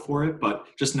 go for it. But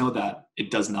just know that it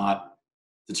does not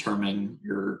determine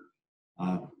your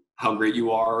how great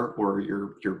you are or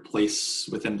your place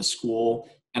within the school,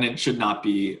 and it should not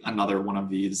be another one of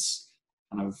these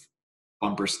kind of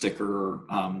bumper sticker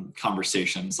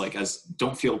conversations.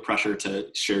 Don't feel pressure to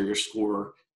share your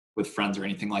score with friends or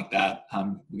anything like that.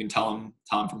 You can tell them,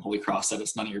 Tom from Holy Cross, that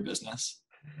it's none of your business.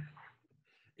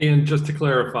 And just to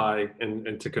clarify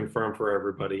and to confirm for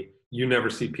everybody, you never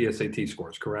see PSAT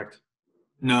scores, correct?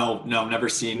 No, never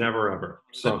seen. Never ever.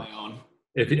 So my own.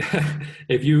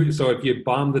 If you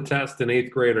bomb the test in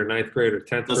 8th grade or 9th grade or 10th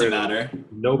grade, doesn't matter.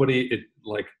 Nobody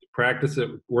practice it.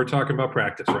 We're talking about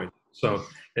practice right now. So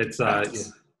it's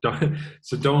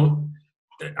don't.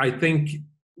 I think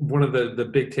one of the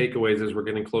big takeaways is we're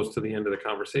getting close to the end of the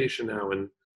conversation now, and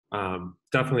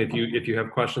definitely if you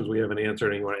have questions we haven't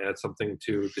answered and you want to add something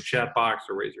to the chat box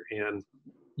or raise your hand,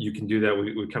 you can do that.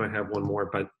 We kind of have one more,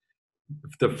 but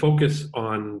the focus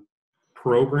on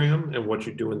program and what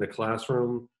you do in the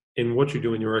classroom and what you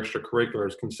do in your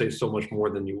extracurriculars can say so much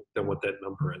more than what that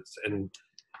number is. And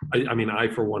I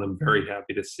for one am very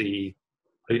happy to see.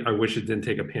 I wish it didn't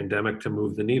take a pandemic to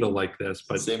move the needle like this,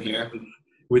 but same here.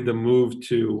 With the move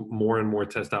to more and more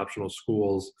test optional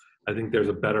schools, I think there's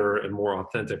a better and more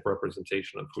authentic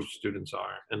representation of who students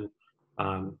are.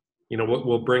 And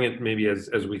we'll bring it maybe as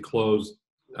we close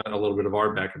a little bit of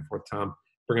our back and forth, Tom,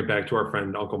 bring it back to our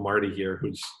friend Uncle Marty here,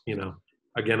 who's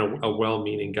again a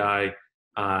well-meaning guy,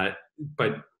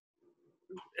 but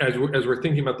as we're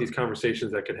thinking about these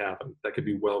conversations that could happen, that could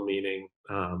be well-meaning,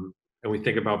 and we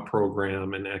think about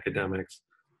program and academics,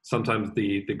 sometimes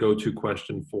the go-to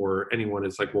question for anyone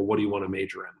is like, well, what do you want to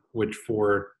major in? Which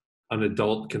for an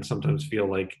adult can sometimes feel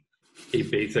like a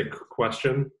basic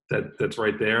question that's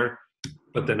right there.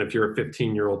 But then if you're a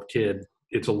 15-year-old kid,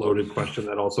 it's a loaded question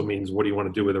that also means, what do you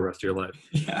want to do with the rest of your life?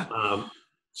 Yeah.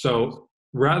 So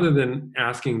rather than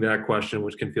asking that question,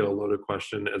 which can feel a loaded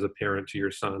question as a parent to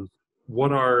your son,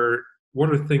 what are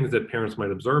things that parents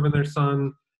might observe in their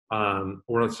son?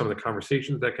 What are some of the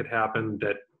conversations that could happen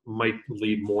that might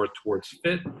lead more towards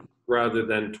fit rather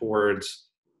than towards,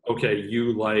 okay,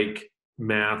 you like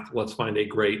math. Let's find a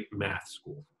great math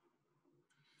school.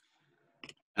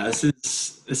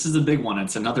 This is a big one.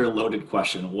 It's another loaded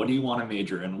question. What do you want to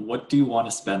major in? What do you want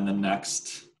to spend the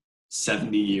next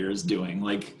 70 years doing?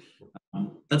 Like,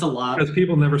 that's a lot. Because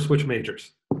people never switch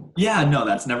majors. Yeah, no,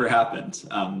 that's never happened.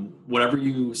 Whatever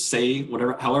you say,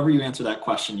 however you answer that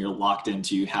question, you're locked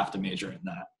into, you have to major in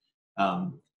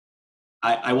that.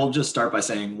 I will just start by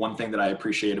saying one thing that I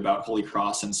appreciate about Holy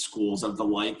Cross and schools of the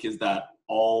like is that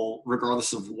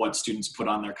regardless of what students put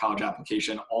on their college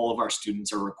application, all of our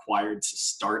students are required to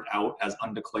start out as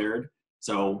undeclared.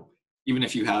 So even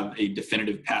if you have a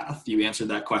definitive path, you answered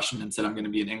that question and said, I'm going to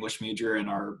be an English major and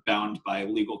are bound by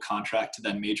legal contract to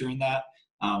then major in that.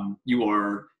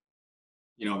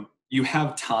 You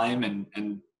have time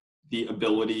and the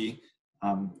ability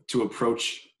to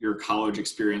approach your college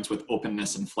experience with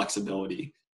openness and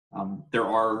flexibility. There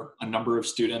are a number of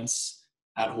students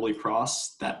at Holy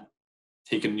Cross that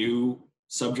take a new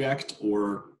subject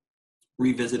or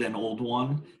revisit an old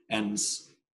one, and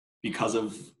because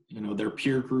of their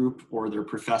peer group or their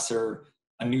professor,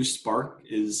 a new spark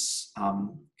is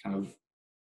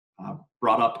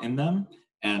brought up in them,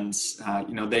 and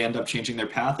they end up changing their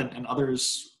path, and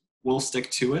others will stick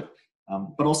to it.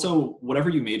 But also, whatever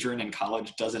you major in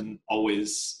college doesn't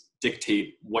always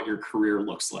dictate what your career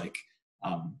looks like.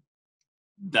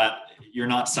 That you're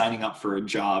not signing up for a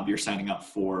job, you're signing up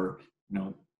for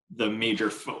the major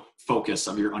focus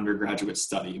of your undergraduate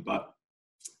study. But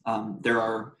there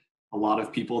are a lot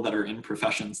of people that are in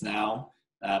professions now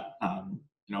that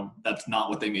that's not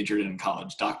what they majored in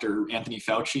college. Dr. Anthony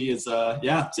Fauci is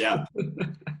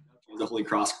he was a Holy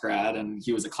Cross grad, and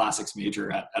he was a classics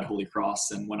major at Holy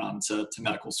Cross and went on to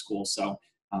medical school. So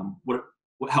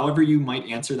however you might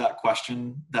answer that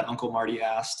question that Uncle Marty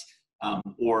asked,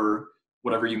 or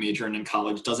whatever you major in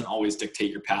college doesn't always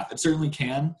dictate your path. It certainly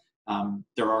can.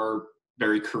 There are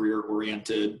very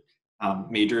career-oriented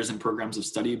majors and programs of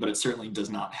study, but it certainly does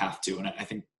not have to. And I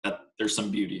think that there's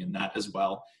some beauty in that as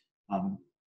well.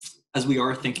 As we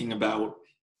are thinking about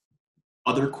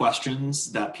other questions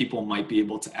that people might be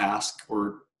able to ask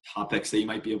or topics that you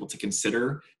might be able to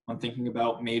consider when thinking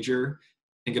about major,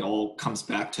 I think it all comes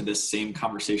back to this same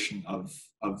conversation of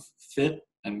fit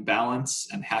and balance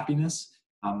and happiness.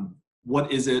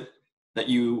 What is it that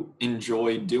you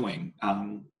enjoy doing?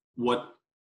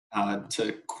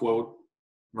 To quote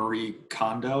Marie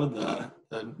Kondo,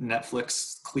 the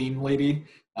Netflix clean lady,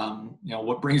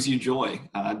 what brings you joy?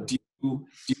 Do you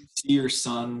see your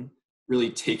son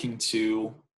really taking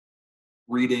to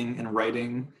reading and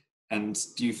writing? And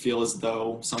do you feel as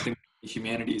though something like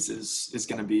humanities is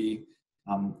going to be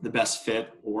the best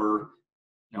fit? Or,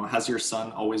 has your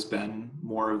son always been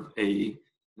more of an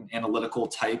analytical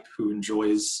type who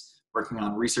enjoys working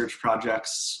on research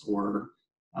projects or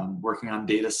working on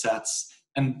data sets?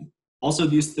 And also,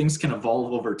 these things can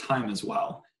evolve over time as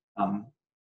well.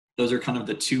 Those are kind of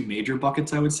the two major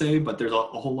buckets, I would say, but there's a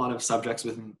whole lot of subjects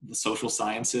within the social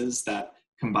sciences that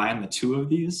combine the two of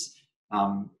these.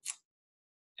 And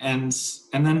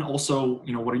then also,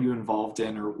 what are you involved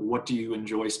in, or what do you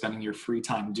enjoy spending your free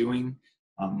time doing?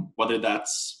 Whether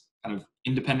that's kind of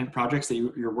independent projects that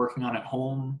you're working on at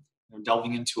home,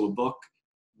 delving into a book,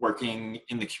 working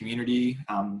in the community,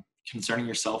 concerning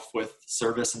yourself with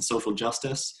service and social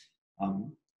justice.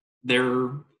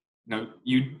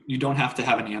 You don't have to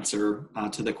have an answer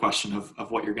to the question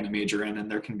of what you're going to major in, and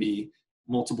there can be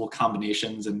multiple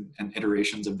combinations and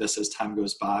iterations of this as time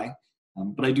goes by.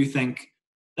 But I do think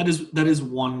that is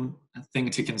one thing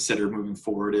to consider moving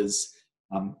forward is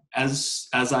as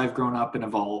I've grown up and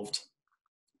evolved,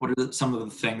 what are some of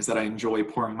the things that I enjoy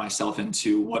pouring myself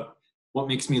into? What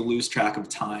makes me lose track of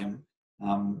time?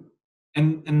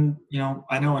 And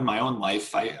I know in my own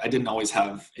life, I didn't always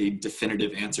have a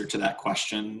definitive answer to that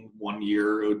question. One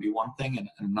year it would be one thing, and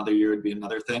another year it would be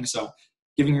another thing. So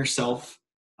giving yourself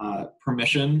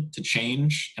permission to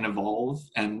change and evolve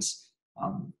and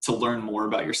to learn more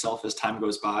about yourself as time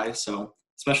goes by. So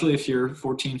especially if you're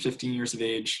 14, 15 years of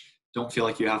age, don't feel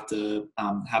like you have to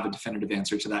have a definitive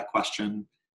answer to that question.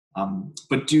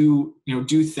 But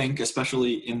do think,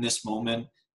 especially in this moment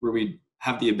where we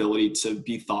have the ability to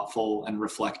be thoughtful and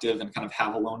reflective and kind of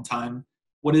have alone time,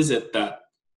 what is it that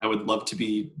I would love to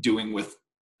be doing with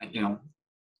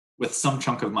some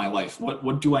chunk of my life?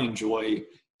 What do I enjoy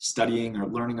studying or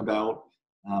learning about?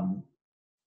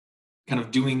 Kind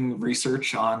of doing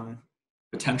research on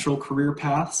potential career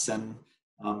paths and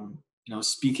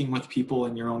speaking with people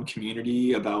in your own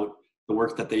community about the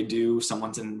work that they do.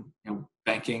 Someone's in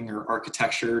banking or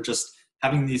architecture, just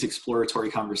having these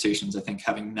exploratory conversations. I think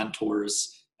having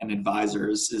mentors and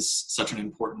advisors is such an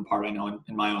important part, I know,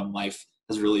 in my own life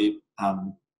has really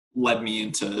led me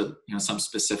into some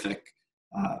specific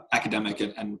academic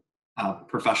and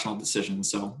professional decisions.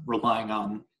 So relying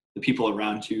on the people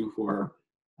around you who are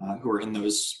in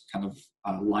those kind of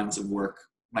lines of work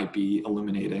might be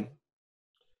illuminating.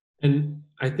 And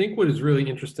I think what is really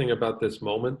interesting about this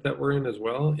moment that we're in as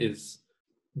well is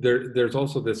there's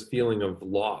also this feeling of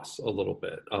loss a little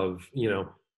bit of,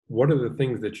 what are the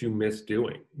things that you miss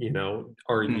doing?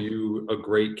 Are you a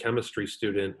great chemistry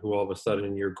student who all of a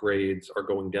sudden your grades are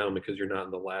going down because you're not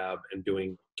in the lab and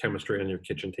doing chemistry on your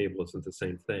kitchen table isn't the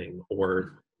same thing?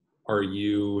 Or are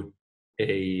you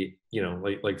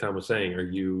like Tom was saying, are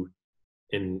you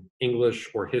in English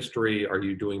or history? Are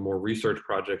you doing more research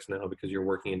projects now because you're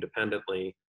working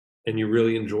independently and you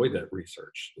really enjoy that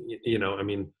research? I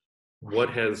mean, what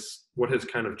has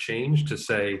kind of changed to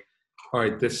say, all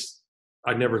right,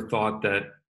 I never thought that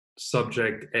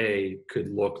subject A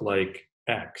could look like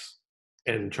X,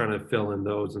 and trying to fill in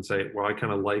those and say, well, I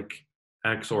kind of like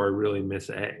X or I really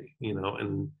miss A,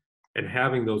 and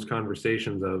having those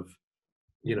conversations of,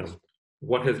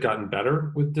 what has gotten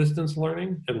better with distance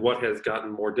learning and what has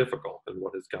gotten more difficult and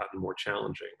what has gotten more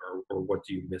challenging, or what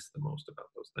do you miss the most about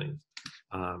those things,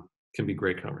 can be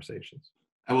great conversations.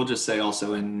 I will just say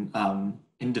also in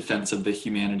defense of the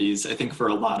humanities, I think for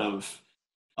a lot of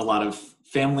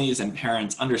families and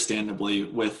parents, understandably,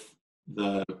 with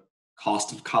the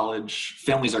cost of college,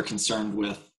 families are concerned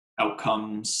with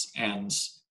outcomes and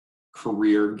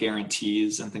career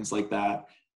guarantees and things like that.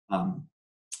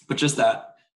 But just that,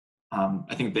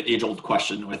 I think the age-old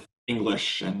question with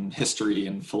English and history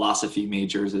and philosophy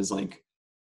majors is like,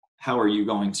 how are you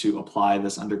going to apply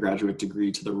this undergraduate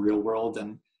degree to the real world?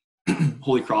 And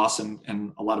Holy Cross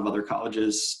and a lot of other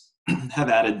colleges have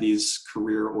added these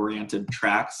career-oriented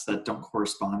tracks that don't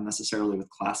correspond necessarily with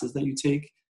classes that you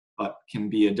take, but can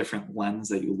be a different lens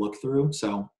that you look through.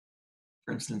 So,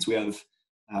 for instance, we have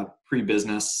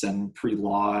pre-business and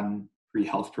pre-law and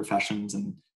pre-health professions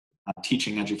and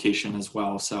teaching education as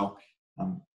well. So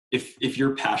if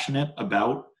you're passionate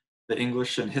about the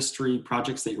English and history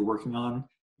projects that you're working on,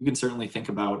 you can certainly think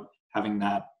about having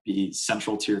that be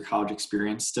central to your college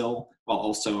experience still, while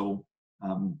also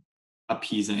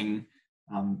appeasing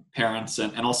parents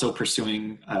and also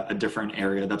pursuing a different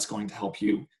area that's going to help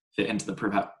you fit into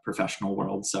the professional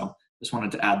world. So just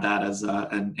wanted to add that as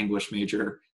an English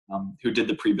major who did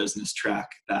the pre-business track,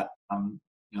 that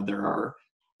there are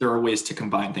ways to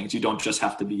combine things. You don't just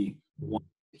have to be one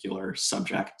particular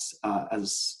subject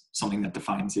as something that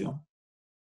defines you.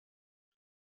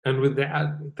 And with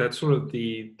that, that's sort of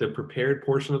the prepared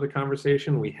portion of the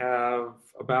conversation. We have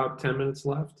about 10 minutes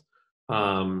left.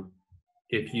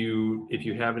 If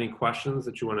you have any questions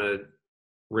that you want to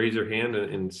raise your hand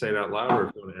and say it out loud, or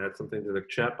if you want to add something to the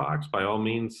chat box, by all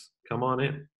means, come on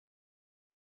in.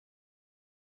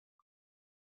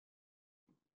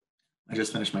 I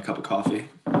just finished my cup of coffee.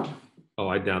 Oh,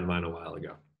 I downed mine a while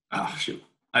ago. Oh, shoot.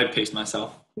 I paced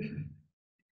myself. If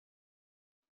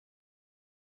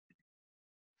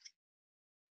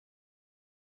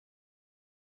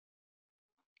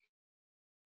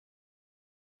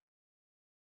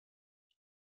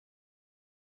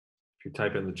you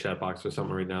type in the chat box or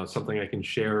something right now, something I can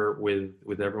share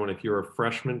with everyone. If you're a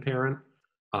freshman parent,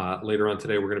 later on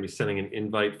today, we're going to be sending an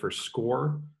invite for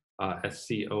SCOIR,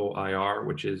 SCOIR,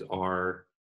 which is our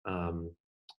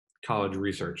college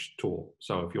research tool.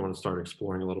 So if you want to start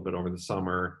exploring a little bit over the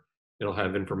summer, it'll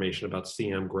have information about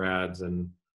CM grads and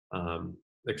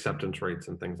acceptance rates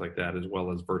and things like that, as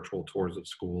well as virtual tours of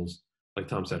schools. Like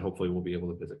Tom said, hopefully we'll be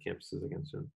able to visit campuses again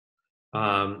soon.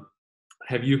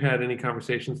 Have you had any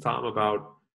conversations, Tom,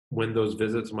 about when those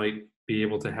visits might be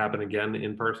able to happen again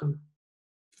in person?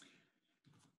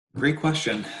 Great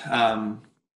question. And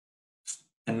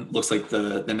it looks like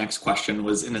the next question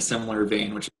was in a similar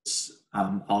vein, which is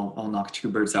I'll knock two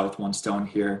birds out with one stone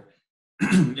here.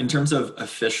 In terms of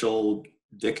official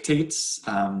dictates,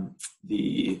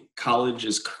 the college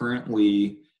is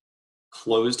currently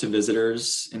closed to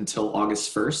visitors until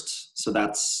August 1st. So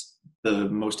that's the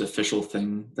most official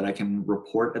thing that I can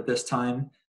report at this time.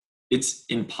 It's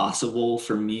impossible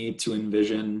for me to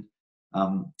envision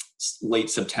late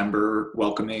September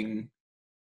welcoming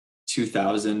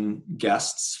 2,000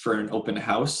 guests for an open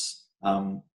house.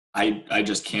 I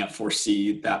just can't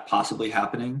foresee that possibly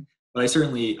happening. But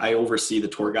I oversee the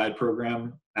tour guide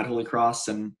program at Holy Cross,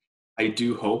 and I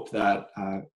do hope that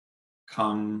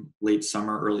come late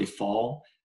summer, early fall,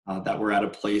 that we're at a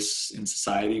place in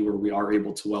society where we are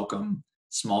able to welcome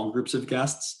small groups of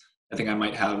guests. I think I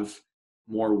might have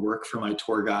more work for my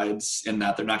tour guides in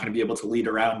that they're not going to be able to lead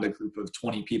around a group of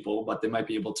 20 people, but they might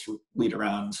be able to lead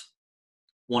around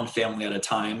one family at a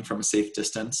time from a safe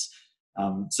distance.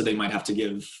 So they might have to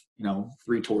give,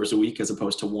 3 tours a week as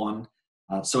opposed to one.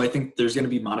 So I think there's going to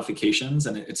be modifications,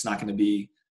 and it's not going to be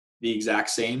the exact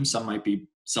same. Some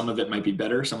of it might be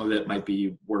better. Some of it might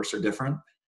be worse or different.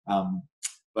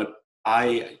 But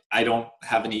I don't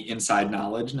have any inside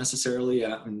knowledge necessarily.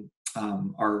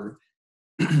 Our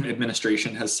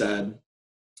administration has said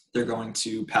they're going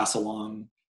to pass along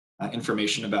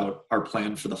information about our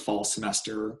plan for the fall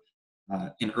semester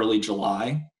in early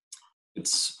July.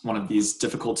 It's one of these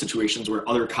difficult situations where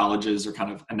other colleges are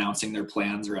kind of announcing their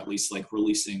plans, or at least like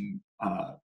releasing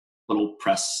little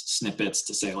press snippets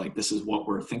to say like, this is what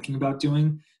we're thinking about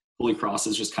doing. Holy Cross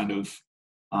is just kind of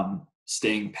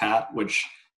staying pat, which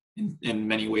in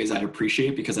many ways I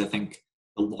appreciate, because I think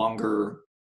the longer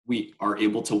we are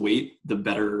able to wait, the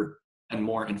better and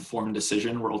more informed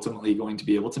decision we're ultimately going to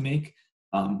be able to make.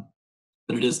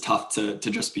 But it is tough to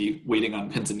just be waiting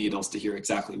on pins and needles to hear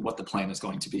exactly what the plan is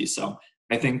going to be. So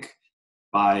I think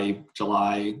by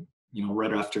July,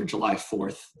 right after July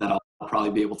 4th, that I'll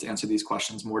probably be able to answer these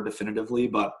questions more definitively.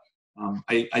 But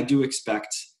I do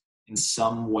expect in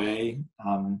some way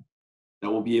that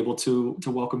we'll be able to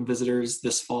welcome visitors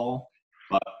this fall.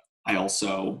 But I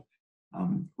also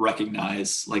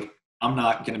recognize, like, I'm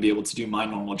not going to be able to do my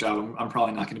normal job. I'm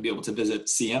probably not going to be able to visit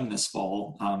CM this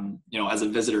fall. As a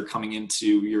visitor coming into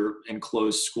your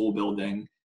enclosed school building,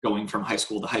 going from high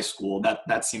school to high school,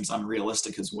 that seems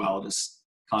unrealistic as well. Just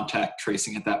contact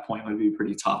tracing at that point would be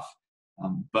pretty tough.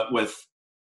 But with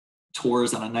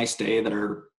tours on a nice day that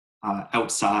are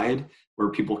outside where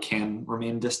people can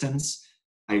remain distance,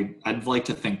 I'd like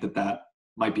to think that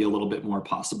might be a little bit more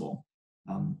possible.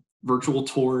 Virtual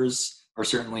tours are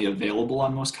certainly available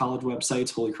on most college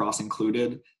websites, Holy Cross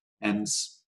included. And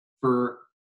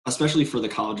especially for the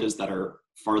colleges that are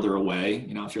farther away,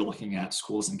 if you're looking at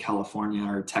schools in California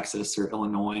or Texas or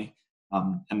Illinois,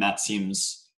 and that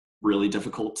seems really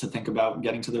difficult to think about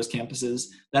getting to those campuses,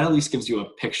 that at least gives you a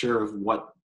picture of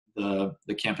what the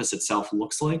campus itself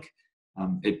looks like.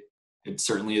 It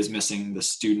certainly is missing the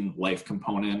student life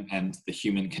component and the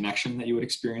human connection that you would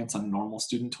experience on a normal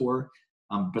student tour.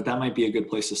 But that might be a good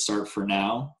place to start for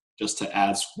now, just to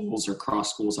add schools or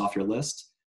cross schools off your list.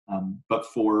 But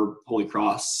for Holy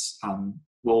Cross,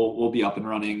 we'll be up and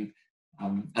running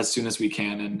as soon as we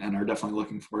can, and are definitely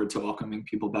looking forward to welcoming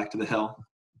people back to the Hill.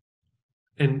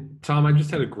 And Tom, I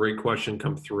just had a great question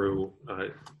come through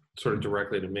sort of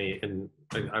directly to me, and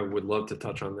I would love to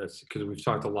touch on this because we've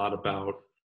talked a lot about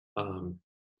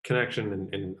connection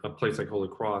in a place like Holy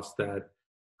Cross that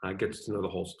gets to know the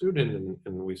whole student,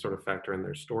 and we sort of factor in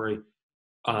their story.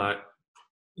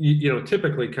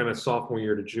 Typically kind of sophomore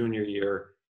year to junior year,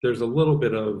 there's a little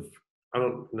bit of, I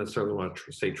don't necessarily want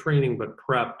to say training, but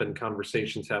prep and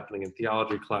conversations happening in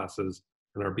theology classes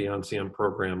in our Beyond CM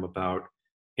program about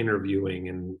interviewing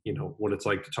and, what it's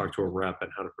like to talk to a rep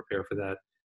and how to prepare for that.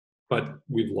 But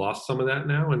we've lost some of that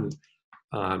now. And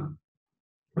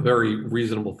a very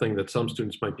reasonable thing that some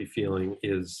students might be feeling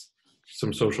is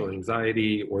some social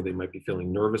anxiety, or they might be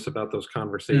feeling nervous about those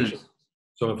conversations.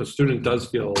 So if a student does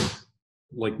feel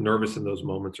like nervous in those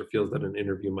moments or feels that an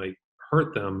interview might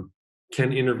hurt them,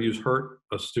 can interviews hurt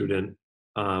a student?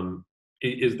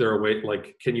 Is there a way,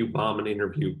 like, can you bomb an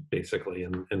interview basically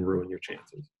and ruin your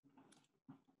chances?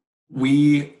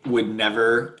 We would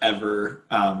never, ever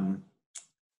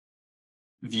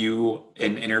view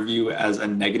an interview as a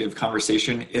negative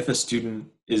conversation if a student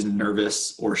is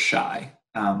nervous or shy.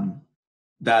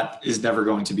 That is never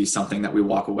going to be something that we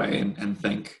walk away and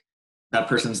think that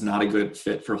person's not a good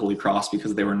fit for Holy Cross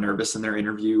because they were nervous in their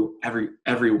interview.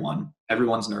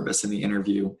 Everyone's nervous in the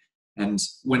interview. And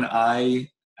when I,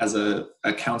 as a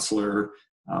counselor,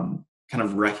 kind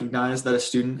of recognize that a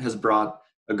student has brought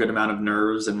a good amount of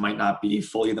nerves and might not be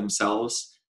fully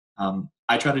themselves,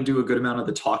 I try to do a good amount of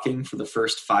the talking for the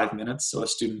first 5 minutes so a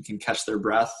student can catch their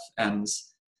breath and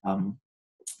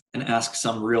ask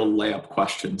some real layup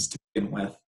questions to begin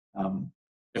with.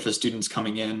 If a student's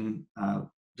coming in,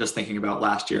 just thinking about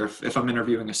last year, if I'm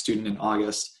interviewing a student in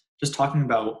August, just talking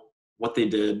about what they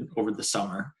did over the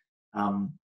summer,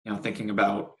 thinking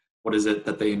about what is it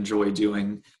that they enjoy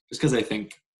doing, just because I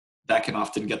think that can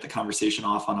often get the conversation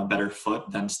off on a better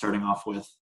foot than starting off with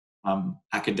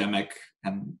academic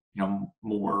and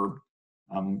more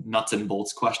nuts and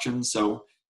bolts questions. So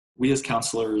we as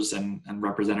counselors and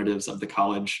representatives of the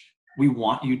college, we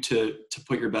want you to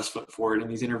put your best foot forward in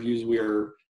these interviews. We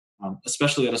are,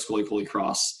 especially at a school like Holy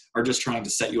Cross, are just trying to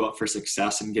set you up for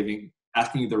success and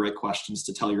asking you the right questions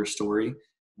to tell your story.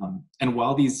 And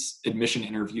while these admission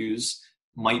interviews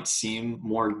might seem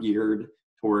more geared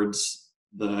towards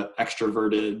the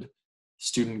extroverted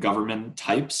student government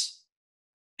types.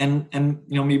 And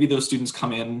maybe those students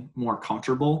come in more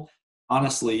comfortable.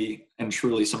 Honestly and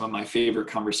truly, some of my favorite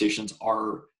conversations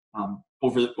are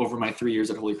over my 3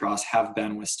 years at Holy Cross have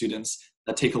been with students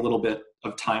that take a little bit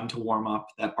of time to warm up,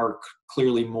 that are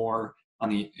clearly more on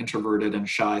the introverted and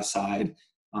shy side,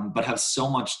 but have so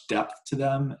much depth to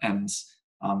them and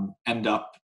end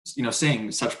up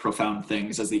saying such profound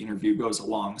things as the interview goes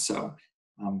along. So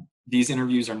these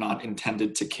interviews are not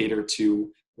intended to cater to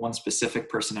one specific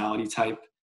personality type.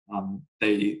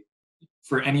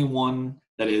 For anyone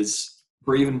that is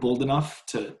brave and bold enough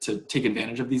to take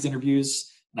advantage of these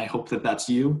interviews, and I hope that that's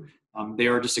you, they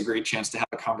are just a great chance to have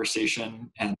a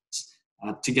conversation and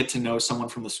to get to know someone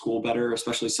from the school better,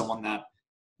 especially someone that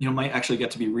might actually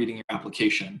get to be reading your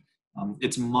application.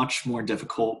 It's much more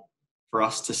difficult for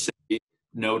us to say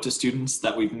no to students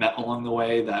that we've met along the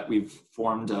way, that we've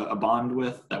formed a bond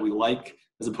with, that we like,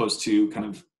 as opposed to kind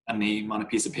of a name on a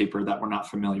piece of paper that we're not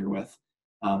familiar with.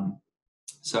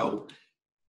 So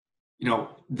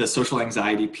the social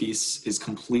anxiety piece is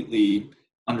completely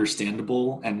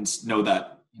understandable, and know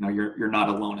that you're not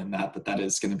alone in that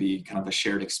is going to be kind of a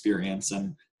shared experience.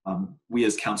 And we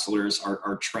as counselors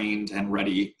are trained and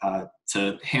ready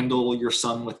to handle your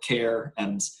son with care,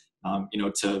 and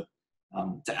to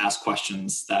ask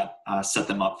questions that set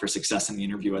them up for success in the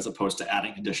interview, as opposed to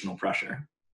adding additional pressure.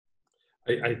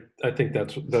 I think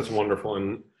that's wonderful,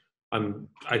 and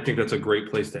I think that's a great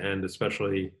place to end,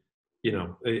 especially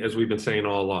as we've been saying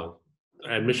all along.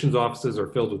 Admissions offices are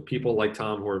filled with people like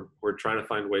Tom who are trying to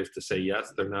find ways to say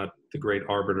yes. They're not the great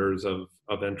arbiters of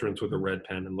entrance with a red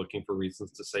pen and looking for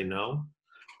reasons to say no.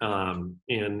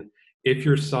 And if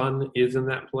your son is in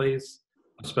that place,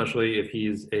 especially if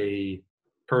he's a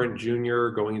current junior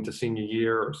going into senior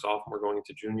year or sophomore going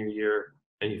into junior year,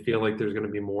 and you feel like there's going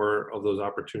to be more of those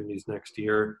opportunities next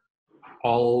year,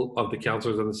 all of the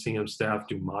counselors on the CM staff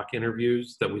do mock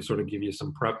interviews that we sort of give you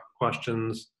some prep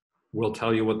questions. We'll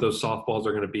tell you what those softballs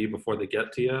are going to be before they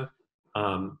get to you.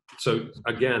 So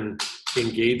again,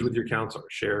 engage with your counselor.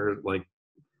 Share like,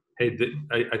 hey,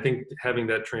 I think having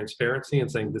that transparency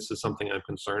and saying this is something I'm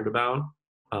concerned about.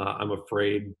 I'm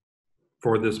afraid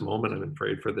for this moment. I'm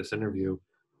afraid for this interview.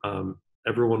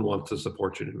 Everyone wants to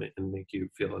support you and make you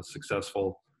feel as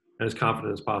successful and as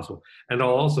confident as possible. And I'll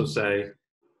also say,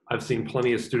 I've seen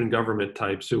plenty of student government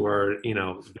types who are,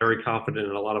 very confident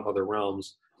in a lot of other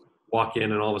realms, walk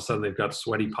in and all of a sudden they've got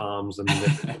sweaty palms and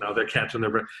they're catching their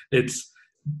breath. 16,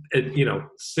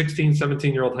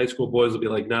 17-year-old high school boys will be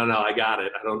like, no, I got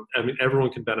it. Everyone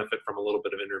can benefit from a little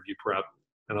bit of interview prep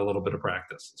and a little bit of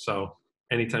practice. So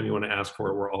anytime you want to ask for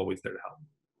it, we're always there to help.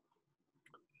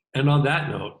 And on that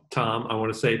note, Tom, I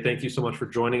want to say thank you so much for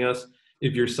joining us.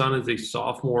 If your son is a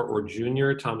sophomore or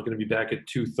junior, Tom's going to be back at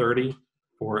 2:30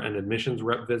 for an admissions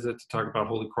rep visit to talk about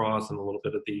Holy Cross and a little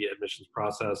bit of the admissions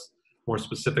process, more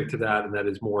specific to that, and that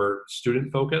is more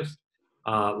student focused.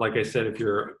 Like I said, if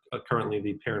you're currently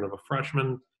the parent of a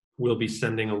freshman, we'll be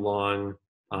sending along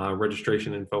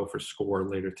registration info for SCORE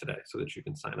later today so that you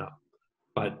can sign up.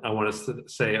 But I want to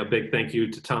say a big thank you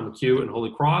to Tom McHugh and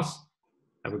Holy Cross.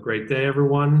 Have a great day,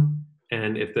 everyone.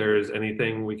 And if there's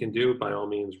anything we can do, by all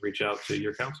means, reach out to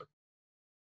your counselor.